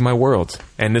changed my world,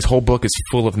 and this whole book is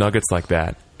full of nuggets like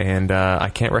that, and I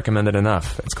can't recommend it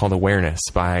enough. It's called Awareness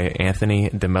by Anthony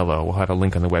DeMello. We'll have a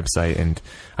link on the website, and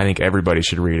I think everybody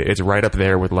should read it. It's right up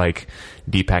there with like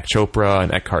Deepak Chopra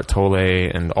and Eckhart Tolle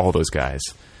and all those guys.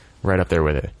 Right up there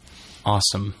with it.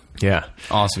 Awesome. Yeah.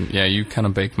 Awesome. Yeah, you kind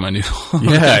of baked my noodle.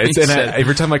 Yeah,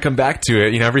 every time I come back to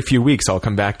it, every few weeks I'll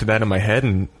come back to that in my head,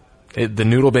 and the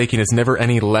noodle baking is never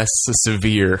any less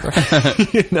severe.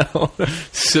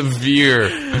 Severe.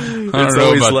 I don't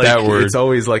know about that word. It's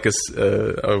always like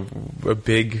a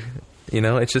big,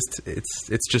 it's just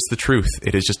the truth.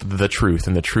 It is just the truth,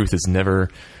 and the truth is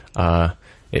never,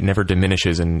 it never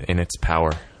diminishes in its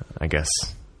power, I guess.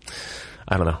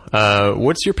 I don't know.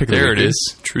 What's your pick of the week? There it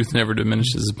is. Truth never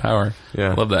diminishes its power.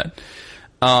 Yeah. Love that.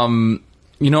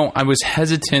 I was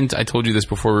hesitant. I told you this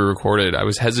before we recorded. I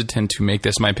was hesitant to make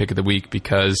this my pick of the week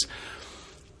because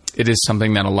it is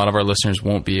something that a lot of our listeners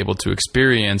won't be able to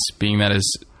experience, being that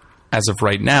is, as of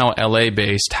right now,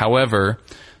 LA-based. However,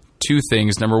 two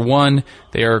things. Number one,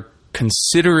 they are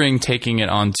considering taking it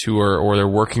on tour, or they're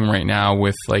working right now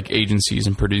with like agencies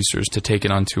and producers to take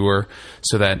it on tour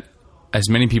so that as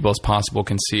many people as possible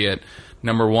can see it.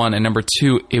 Number one. And number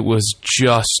two, it was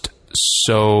just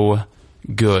so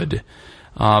good.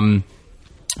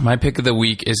 My pick of the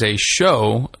week is a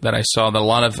show that I saw that a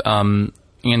lot of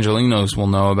Angelinos will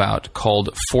know about,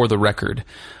 called For the Record.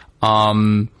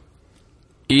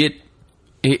 It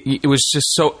was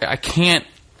just so,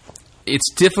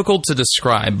 It's difficult to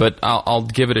describe, but I'll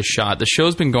give it a shot. The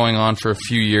show's been going on for a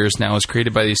few years now. It's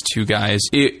created by these two guys.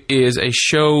 It is a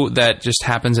show that just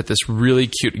happens at this really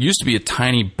cute... It used to be a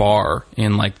tiny bar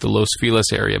in like the Los Feliz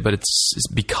area, but it's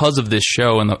because of this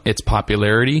show and its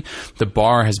popularity, the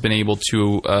bar has been able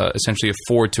to essentially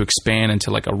afford to expand into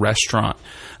like a restaurant.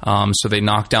 So they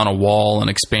knocked down a wall and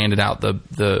expanded out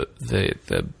the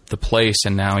place,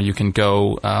 and now you can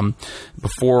go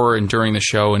before and during the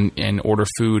show and order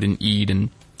food and eat. And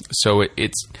so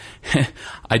it's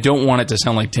I don't want it to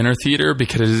sound like dinner theater,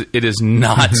 because it is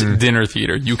not dinner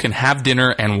theater. You can have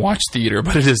dinner and watch theater,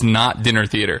 but it is not dinner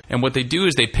theater. And what they do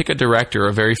is they pick a director,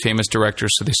 a very famous director.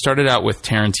 So they started out with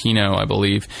Tarantino, I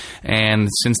believe, and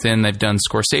since then they've done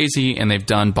Scorsese and they've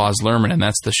done Baz Luhrmann, and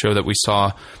that's the show that we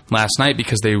saw last night,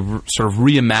 because they sort of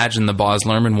reimagined the Baz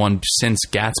Luhrmann one since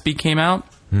Gatsby came out.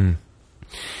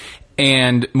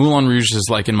 And Moulin Rouge is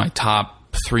like in my top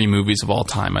 3 movies of all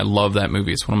time. I love that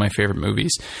movie. It's one of my favorite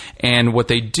movies. And what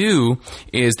they do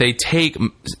is they take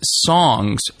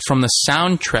songs from the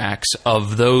soundtracks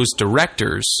of those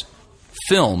directors'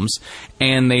 films,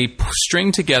 and they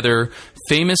string together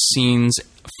famous scenes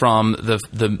from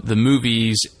the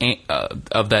movies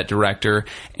of that director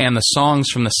and the songs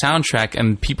from the soundtrack,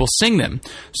 and people sing them.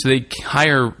 So they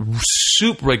hire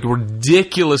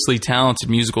ridiculously talented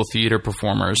musical theater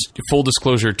performers. Full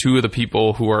disclosure, 2 of the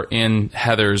people who are in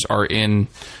Heathers are in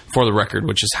For the Record,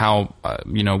 which is how I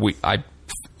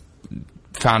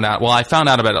found out. Well, I found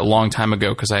out about it a long time ago,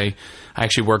 because I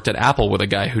actually worked at Apple with a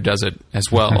guy who does it as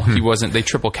well. They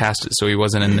triple cast it, so he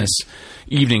wasn't in this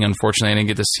evening, unfortunately. I didn't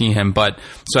get to see him. But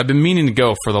so I've been meaning to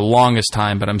go for the longest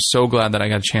time, but I'm so glad that I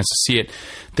got a chance to see it.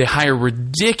 They hire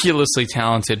ridiculously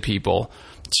talented people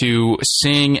to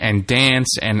sing and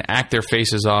dance and act their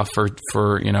faces off for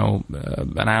an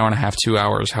hour and a half, 2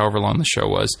 hours, however long the show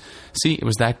was. See, it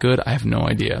was that good? I have no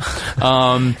idea.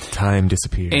 Time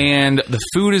disappeared. And the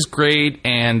food is great,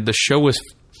 and the show was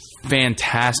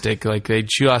fantastic. Like, they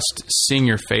just sing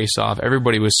your face off.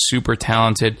 Everybody was super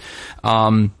talented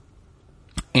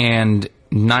and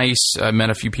nice. I met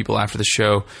a few people after the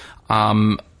show.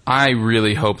 I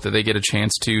really hope that they get a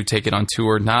chance to take it on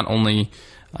tour, not only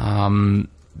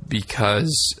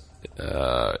because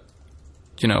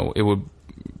it would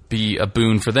be a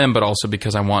boon for them, but also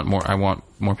because I want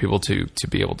more people to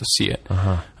be able to see it.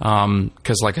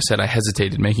 Because like I said, I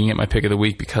hesitated making it my pick of the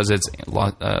week because it's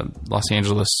Los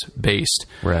Angeles based,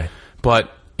 right?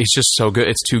 But it's just so good.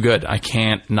 It's too good. I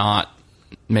can't not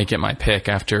make it my pick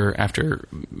after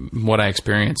what I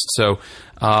experienced. So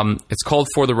it's called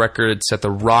For the Record. It's at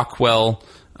the Rockwell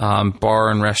Bar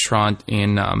and Restaurant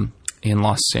in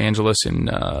Los Angeles, in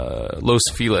Los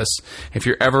Feliz. If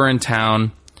you're ever in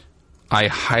town, I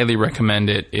highly recommend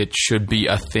it. It should be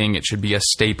a thing. It should be a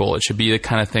staple. It should be the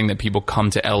kind of thing that people come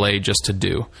to LA just to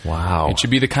do. Wow. It should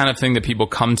be the kind of thing that people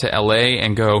come to LA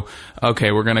and go,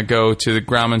 okay, we're going to go to the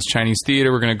Grauman's Chinese Theater.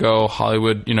 We're going to go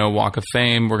Hollywood, Walk of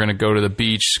Fame. We're going to go to the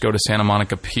beach, go to Santa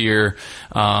Monica Pier.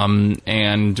 And,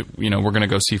 we're going to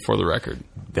go see For the Record.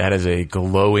 That is a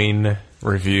glowing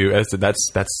review. That's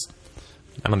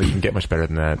I don't think you can get much better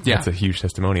than that. Yeah. That's a huge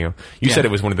testimonial. You said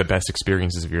it was one of the best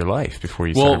experiences of your life before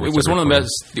you started. Well, it was one of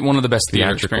the best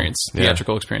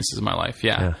theatrical experiences of my life.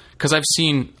 Yeah. Because I've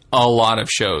seen a lot of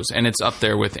shows, and it's up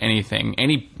there with anything,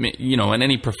 in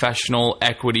any professional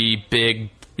equity,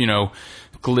 big,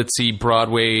 glitzy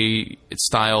Broadway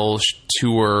style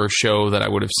tour show that I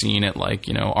would have seen at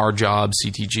Our Job,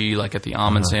 CTG, like at the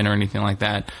Amundsen or anything like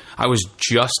that. I was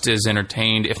just as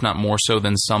entertained, if not more so,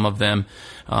 than some of them.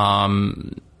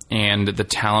 And the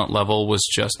talent level was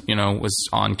just, was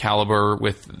on caliber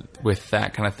with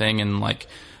that kind of thing. And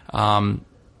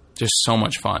just so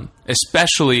much fun,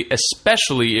 especially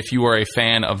if you are a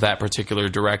fan of that particular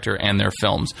director and their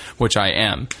films, which I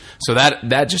am. So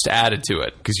that just added to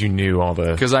it, because you knew all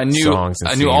the songs.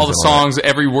 I knew all the songs,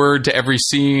 every word to every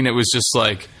scene. It was just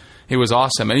like, it was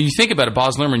awesome. And you think about it,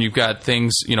 Baz Luhrmann, you've got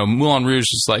things, Moulin Rouge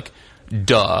is like,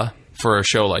 duh, for a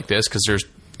show like this, because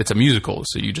it's a musical,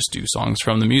 so you just do songs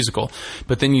from the musical.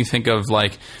 But then you think of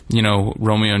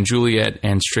Romeo and Juliet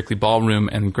and Strictly Ballroom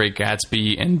and Great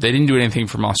Gatsby, and they didn't do anything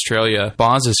from Australia.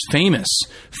 Baz is famous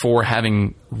for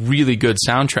having really good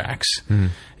soundtracks.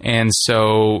 And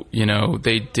so,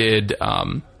 they did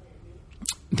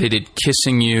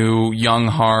Kissing You, Young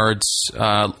Hearts,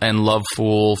 and Love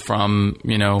Fool from,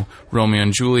 Romeo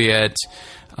and Juliet.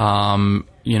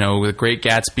 With Great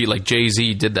Gatsby, like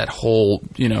Jay-Z did that whole,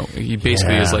 he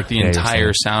basically is like the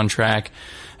entire soundtrack.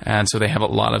 And so they have a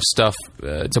lot of stuff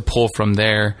to pull from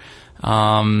there.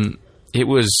 It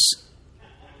was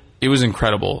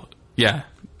incredible. Yeah.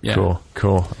 Yeah.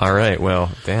 Cool. All right. Well,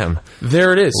 damn.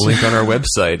 There it is. Link on our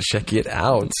website. Check it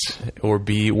out, or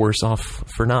be worse off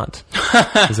for not.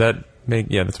 Does that make?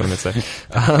 Yeah, that's what I'm gonna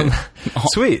say.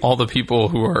 Sweet. All the people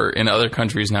who are in other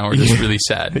countries now are just really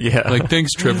sad. Yeah. Like,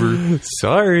 thanks, Trevor.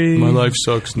 Sorry. My life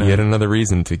sucks now. Yet another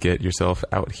reason to get yourself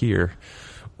out here,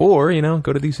 or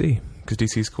go to DC, because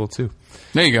DC is cool too.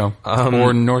 There you go.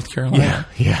 Or North Carolina.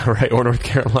 Yeah, right. Or North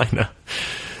Carolina.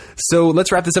 So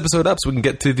let's wrap this episode up so we can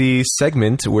get to the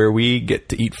segment where we get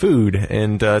to eat food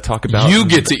and talk about... You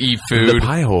get to eat food. The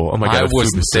pie hole. Oh my God, I the food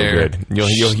wasn't was so there. good.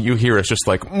 You'll hear us just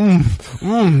like, this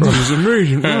is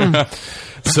amazing.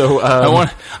 So I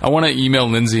want to email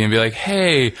Lindsay and be like,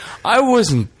 hey, I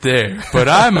wasn't there, but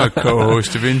I'm a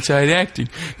co-host of Inside Acting.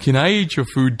 Can I eat your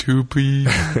food too, please?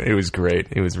 It was great.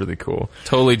 It was really cool.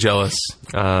 Totally jealous.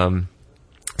 Then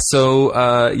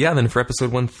for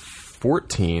episode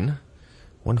 114...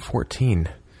 114. Do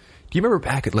you remember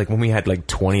back at when we had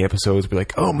 20 episodes? We're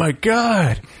like, oh my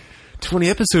God,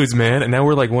 20 episodes, man. And now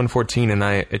we're 114, and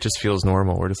it just feels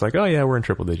normal. We're just like, oh yeah, we're in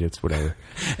triple digits, whatever.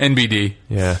 NBD.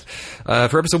 Yeah.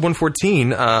 For episode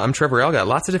 114, I'm Trevor Elgott.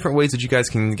 Lots of different ways that you guys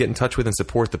can get in touch with and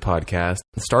support the podcast.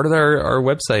 Started our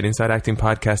website,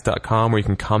 InsideActingPodcast.com, where you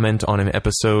can comment on an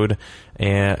episode,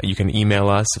 and you can email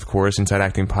us, of course,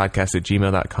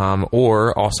 InsideActingPodcast@gmail.com,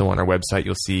 or also on our website,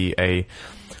 you'll see a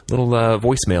little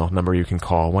voicemail number you can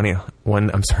call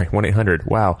 1-800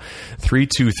 wow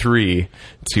 323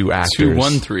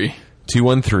 2actors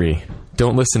 213.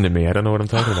 Don't listen to me, I don't know what I'm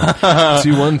talking about.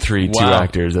 213 Wow.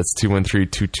 2actors. That's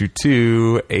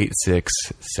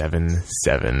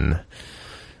 213-222-8677.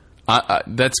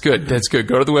 That's good.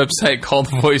 Go to the website, call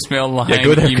the voicemail line, Yeah,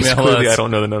 go there, 'cause email clearly us. I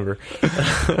don't know the number.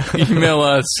 Email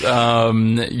us.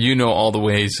 You know all the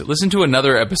ways. Listen to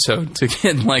another episode to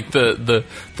get the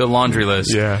laundry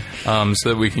list. Yeah.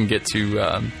 So that we can get to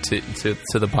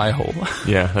the pie hole.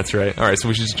 Yeah, that's right. All right, so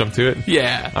we should just jump to it?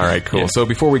 Yeah. All right, cool. Yeah. So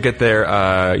before we get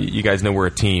there, you guys know we're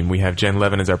a team. We have Jen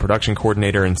Levin as our production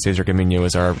coordinator and Cesar Camino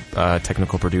as our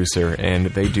technical producer, and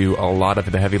they do a lot of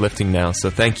the heavy lifting now. So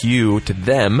thank you to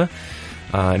them.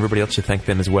 Everybody else should thank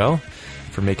them as well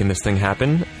for making this thing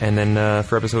happen. And then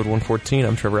for episode 114,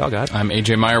 I'm Trevor Elgott. I'm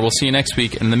AJ Meyer. We'll see you next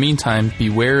week. In the meantime,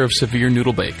 beware of severe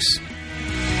noodle bakes.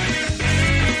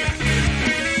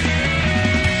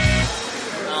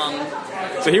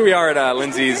 So here we are at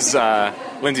Lindsay's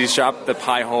shop, the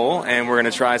Pie Hole, and we're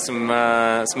going to try some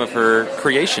of her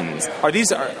creations. Are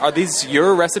these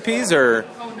your recipes or?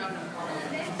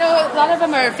 No, a lot of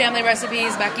them are family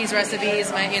recipes, Becky's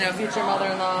recipes, my future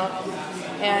mother-in-law,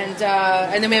 and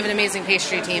then we have an amazing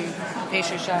pastry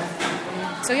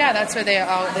chef. So yeah, that's where they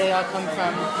all come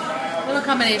from. A little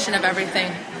combination of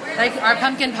everything. Like our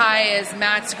pumpkin pie is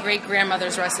Matt's great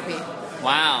grandmother's recipe.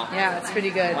 Wow. Yeah, it's pretty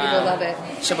good. Wow. People love it.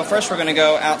 So, but first we're going to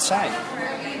go outside.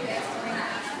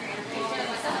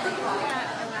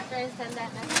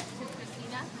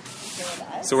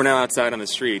 So we're now outside on the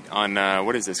street on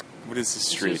what is this? What is this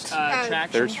street?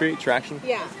 Traction. 3rd Street, Traction.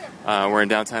 Yeah. We're in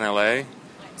downtown LA.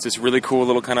 It's this really cool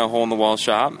little kind of hole in the wall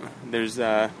shop. There's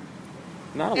not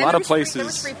a lot of places. There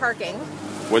was free parking.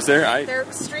 Was there?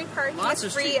 There's street parking. Lots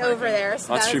It's of free street over there.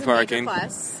 So Lots that of is street a major parking.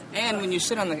 plus. And when you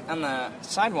sit on the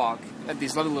sidewalk at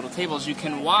these lovely little tables, you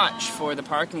can watch for the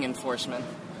parking enforcement.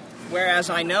 Whereas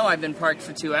I know I've been parked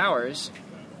for 2 hours.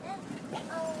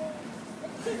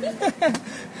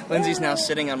 Lindsay's now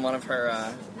sitting on one of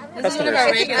her This is one of our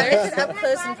It's regulars. an up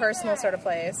close and personal sort of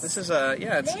place. This is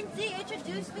it's Lindsay,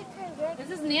 introduce me to her. This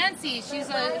is Nancy. She's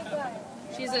a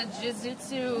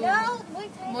jiu-jitsu No,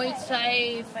 Muay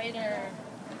Thai fighter.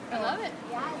 I love it.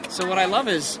 so what I love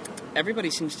is everybody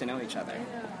seems to know each other.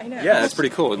 I know. Yeah, that's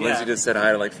pretty cool. Lindsay Yeah. just said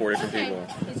hi to 4 different people.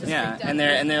 Yeah, and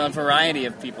they're a variety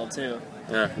of people too.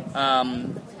 Yeah.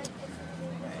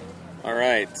 All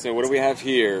right. So what do we have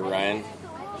here, Ryan?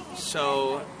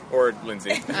 So Or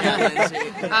Lindsay?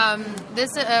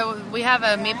 This we have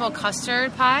a maple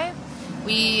custard pie.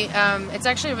 It's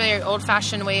actually a very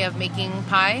old-fashioned way of making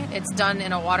pie. It's done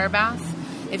in a water bath.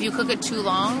 If you cook it too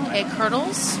long, it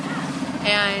curdles,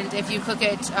 and if you cook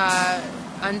it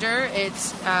under,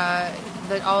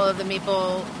 all of the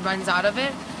maple runs out of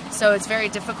it. So it's very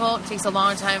difficult. It takes a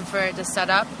long time for it to set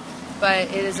up, but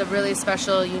it is a really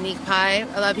special, unique pie.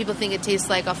 A lot of people think it tastes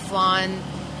like a flan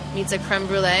meets a creme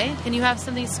brulee. Can you have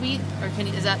something sweet, or you can't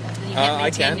I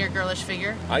maintain can. your girlish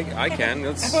figure? I can.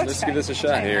 Let's give this a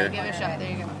shot Okay, here. give it a shot.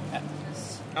 There you go.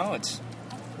 It's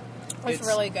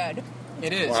really good.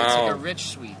 It is. Wow. It's like a rich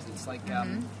sweet. It's like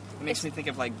it makes me think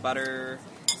of like butter.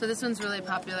 So this one's really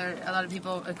popular. A lot of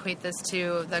people equate this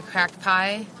to the cracked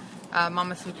pie.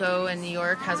 Mama Fuko in New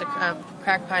York has a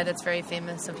crack pie that's very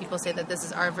famous. So people say that this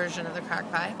is our version of the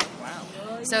crack pie. Wow.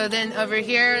 So then over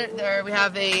here, there we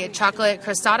have a chocolate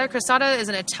crostata. Crostata is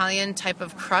an Italian type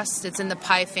of crust. It's in the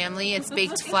pie family. It's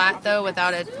baked flat though,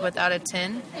 without a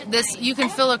tin. This you can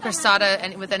fill a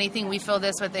crostata with anything. We fill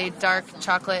this with a dark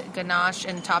chocolate ganache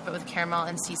and top it with caramel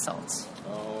and sea salt.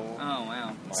 Oh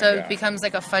wow! So it becomes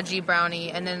like a fudgy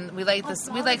brownie, and then we like this.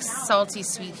 We like salty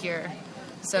sweet here,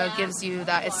 so it gives you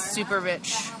that. It's super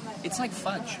rich. It's like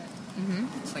fudge.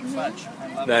 It's like fudge.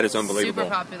 I love That it. is unbelievable.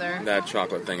 Super popular. That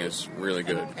chocolate thing is really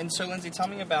good. And so, Lindsay, tell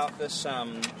me about this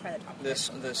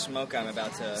this mocha I'm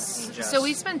about to ingest. So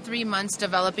we spent 3 months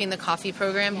developing the coffee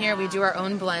program here. We do our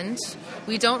own blend.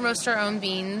 We don't roast our own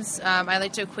beans. I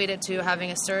like to equate it to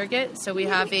having a surrogate. So we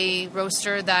have a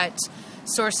roaster that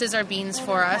sources our beans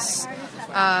for us.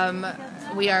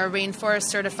 We are rainforest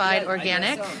certified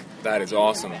organic. That is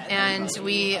awesome. And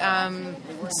we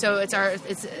so it's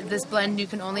this blend you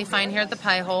can only find here at the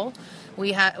Pie Hole.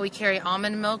 We carry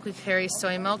almond milk, we carry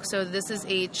soy milk. So this is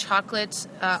a chocolate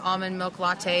almond milk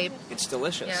latte. It's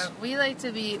delicious. Yeah,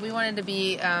 we wanted to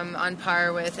be on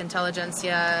par with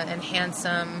Intelligentsia and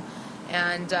Handsome,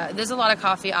 and there's a lot of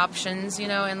coffee options,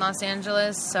 in Los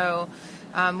Angeles. So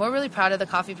we're really proud of the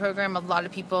coffee program. A lot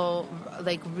of people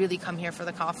really come here for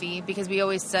the coffee because we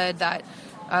always said that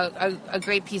a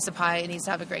great piece of pie needs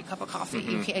to have a great cup of coffee.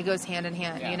 It goes hand in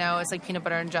hand. It's like peanut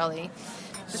butter and jelly.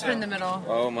 Just put it in the middle.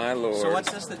 Oh my lord! So what's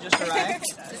this that just arrived?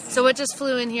 So what just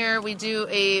flew in here? We do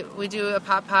a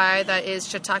pot pie that is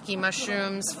shiitake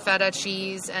mushrooms, feta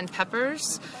cheese, and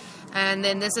peppers, and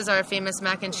then this is our famous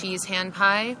mac and cheese hand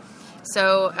pie.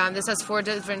 So this has 4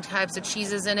 different types of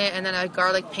cheeses in it, and then a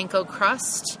garlic panko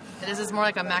crust. This is more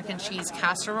like a mac and cheese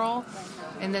casserole,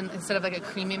 and then instead of like a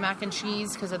creamy mac and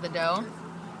cheese because of the dough.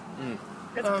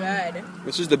 It's good.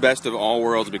 This is the best of all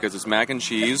worlds because it's mac and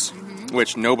cheese,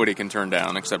 which nobody can turn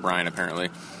down except Brian apparently,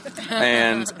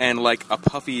 and like a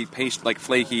puffy paste, like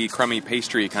flaky, crummy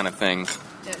pastry kind of thing.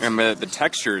 And the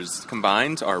textures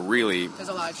combined are really There's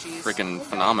a lot of cheese. freaking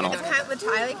phenomenal. I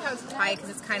like how it's pie because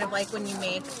it's kind of like when you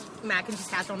make mac and cheese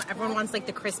casserole and everyone wants like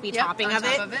the crispy topping on of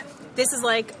top it. of it. This is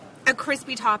like a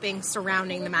crispy topping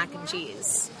surrounding the mac and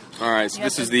cheese. All right, so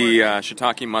this is the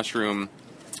shiitake mushroom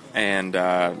and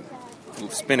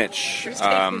spinach. It's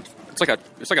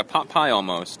like a pot pie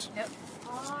almost. Yep.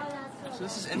 So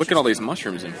this is Look at all these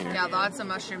mushrooms in here. Yeah, lots of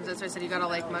mushrooms. That's why I said you gotta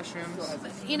like mushrooms.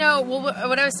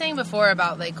 What I was saying before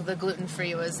about like the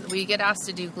gluten-free was we get asked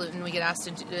to do gluten, we get asked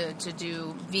to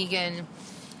do vegan,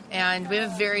 and we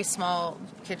have a very small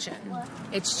kitchen.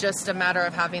 It's just a matter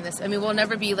of having this. I mean, we'll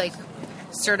never be like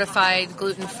certified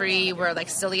gluten-free where like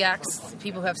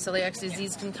people who have celiac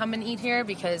disease can come and eat here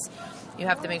because you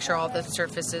have to make sure all the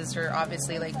surfaces are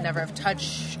obviously like never have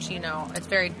touched, it's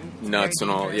very Nuts very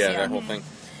and all, dangerous, that whole thing.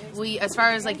 We, as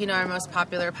far as our most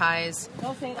popular pies,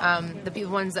 the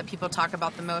ones that people talk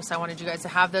about the most, I wanted you guys to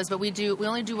have those. But we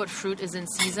only do what fruit is in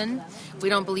season. We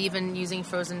don't believe in using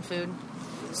frozen food.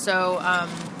 So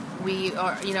we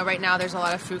are, right now there's a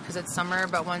lot of fruit because it's summer.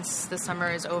 But once the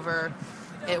summer is over,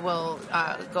 it will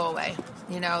go away.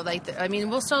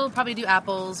 We'll still probably do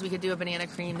apples. We could do a banana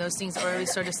cream. Those things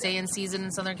always sort of stay in season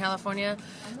in Southern California.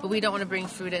 But we don't want to bring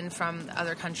fruit in from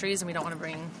other countries, and we don't want to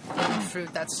bring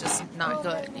fruit that's just not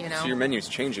good, So your menu's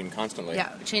changing constantly.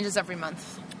 Yeah, it changes every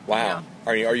month. Wow.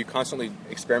 Are you constantly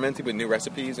experimenting with new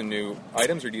recipes and new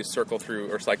items, or do you cycle through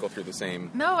the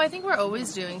same? No, I think we're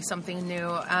always doing something new.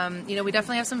 We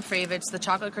definitely have some favorites. The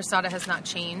chocolate crostata has not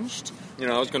changed.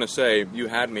 I was going to say, you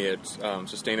had me at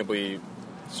sustainably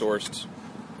sourced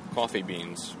coffee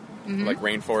beans. Like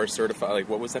rainforest certified. Like,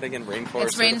 what was that again? Rainforest.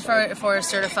 It's rainforest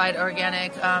certified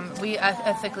organic. We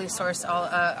ethically source all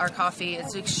our coffee.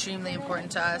 It's extremely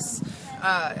important to us.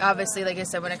 Obviously, like I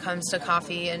said, when it comes to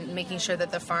coffee and making sure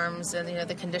that the farms and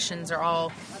the conditions are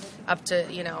all up to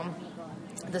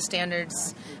the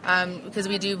standards, because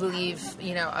we do believe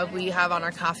we have on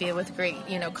our coffee with great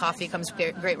coffee comes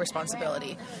great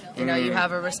responsibility. You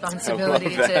have a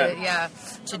responsibility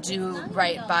to do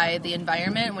right by the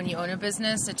environment when you own a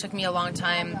business. It took me a long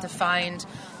time to find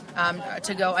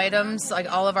to-go items.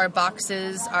 Like all of our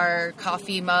boxes, our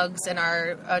coffee mugs, and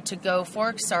our to-go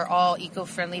forks are all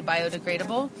eco-friendly,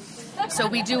 biodegradable. So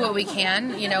we do what we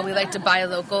can. We like to buy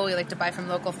local. We like to buy from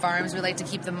local farms. We like to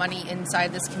keep the money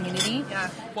inside this community.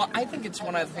 Yeah. Well, I think it's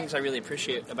one of the things I really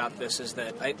appreciate about this is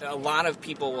that a lot of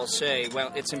people will say,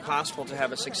 well, it's impossible to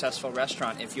have a successful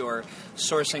restaurant if you're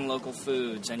sourcing local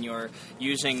foods and you're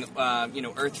using,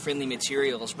 earth-friendly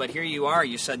materials. But here you are.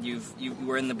 You said you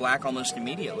were in the black almost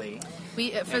immediately.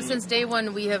 Since day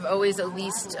one, we have always at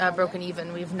least broken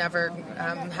even. We've never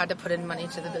had to put in money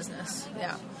to the business.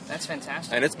 Yeah. That's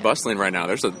fantastic. And it's bustling right now.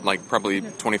 There's probably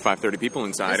 25, 30 people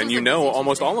inside, This and is you a know busy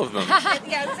almost all of them.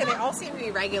 Yeah, I'd say they all seem to be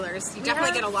regulars. You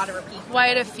definitely get a lot of repeat.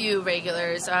 Quite a few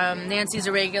regulars. Nancy's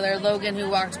a regular. Logan, who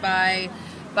walked by,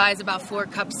 buys about 4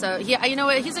 cups of... you know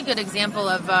what? He's a good example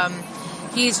of...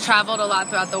 he's traveled a lot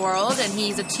throughout the world, and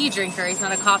he's a tea drinker. He's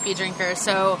not a coffee drinker.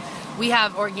 So we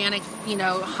have organic,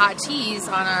 hot teas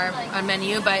on our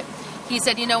menu, but... He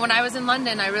said, when I was in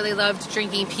London, I really loved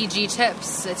drinking PG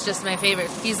Tips. It's just my favorite.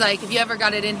 He's like, if you ever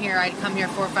got it in here, I'd come here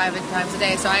 4 or 5 times a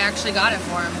day. So I actually got it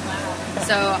for him.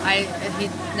 So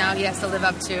now he has to live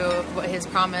up to his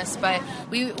promise. But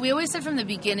we always said from the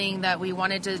beginning that we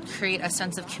wanted to create a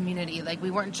sense of community. Like,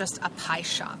 we weren't just a pie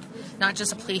shop, not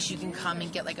just a place you can come and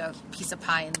get like a piece of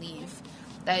pie and leave.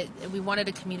 That we wanted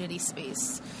a community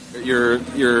space.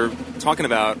 You're talking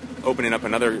about opening up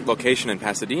another location in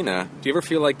Pasadena. Do you ever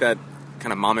feel like that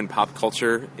kind of mom and pop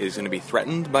culture is going to be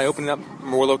threatened by opening up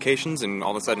more locations, and all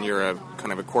of a sudden you're a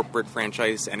kind of a corporate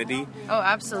franchise entity? Oh,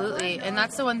 absolutely. And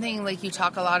that's the one thing you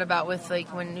talk a lot about with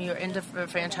when you're into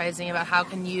franchising, about how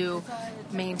can you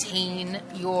maintain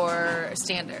your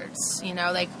standards.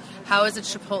 How is a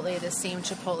Chipotle the same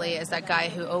Chipotle as that guy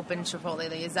who opened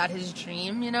Chipotle? Is that his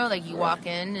dream? You walk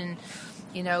in and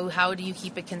how do you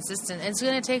keep it consistent? It's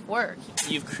going to take work.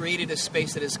 You've created a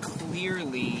space that is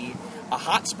clearly a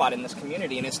hot spot in this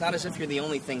community, and it's not as if you're the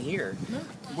only thing here.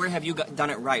 Mm-hmm. Where have you done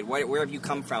it right? Where have you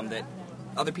come from that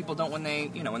other people don't when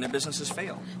when their businesses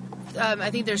fail?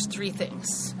 I think there's 3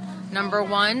 things. Number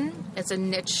 1, it's a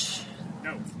niche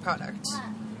product.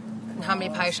 And how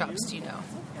many pie shops do you know?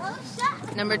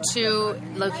 Number 2,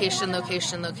 location.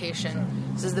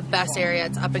 This is the best area.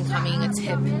 It's up and coming. It's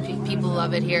hip. People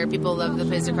love it here. People love the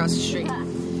place across the street.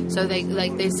 So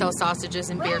they sell sausages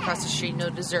and beer across the street, no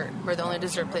dessert. We're the only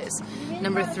dessert place.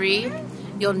 Number 3,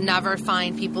 you'll never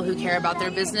find people who care about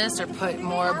their business or put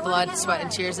more blood, sweat,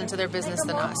 and tears into their business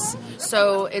than us.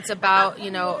 So it's about,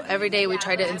 every day we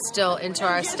try to instill into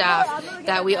our staff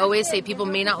that we always say people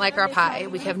may not like our pie.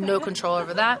 We have no control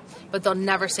over that, but they'll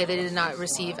never say they did not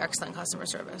receive excellent customer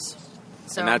service.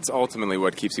 So. And that's ultimately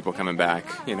what keeps people coming back.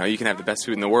 You can have the best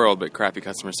food in the world, but crappy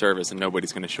customer service, and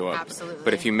nobody's going to show up. Absolutely.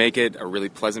 But if you make it a really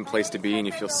pleasant place to be and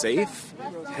you feel safe,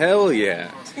 hell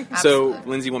yeah. Absolutely. So,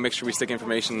 Lindsay, we'll make sure we stick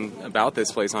information about this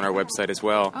place on our website as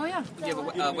well. Oh, yeah. Do you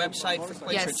have a website for the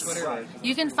place or Twitter? Or?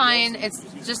 You can find,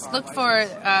 just look for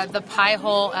the Pie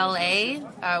Hole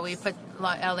LA. We put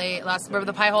we're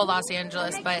the Pie Hole Los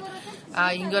Angeles, but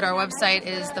you can go to our website,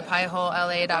 is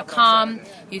thepieholela.com.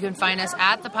 You can find us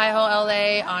at the Pie Hole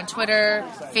LA on Twitter,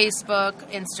 Facebook,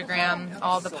 Instagram,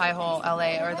 all the Pie Hole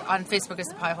LA, or on Facebook is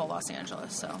the Pie Hole Los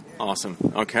Angeles. So awesome.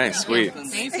 Okay, sweet.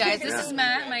 Thanks, guys. This is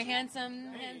Matt, my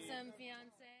handsome fiance.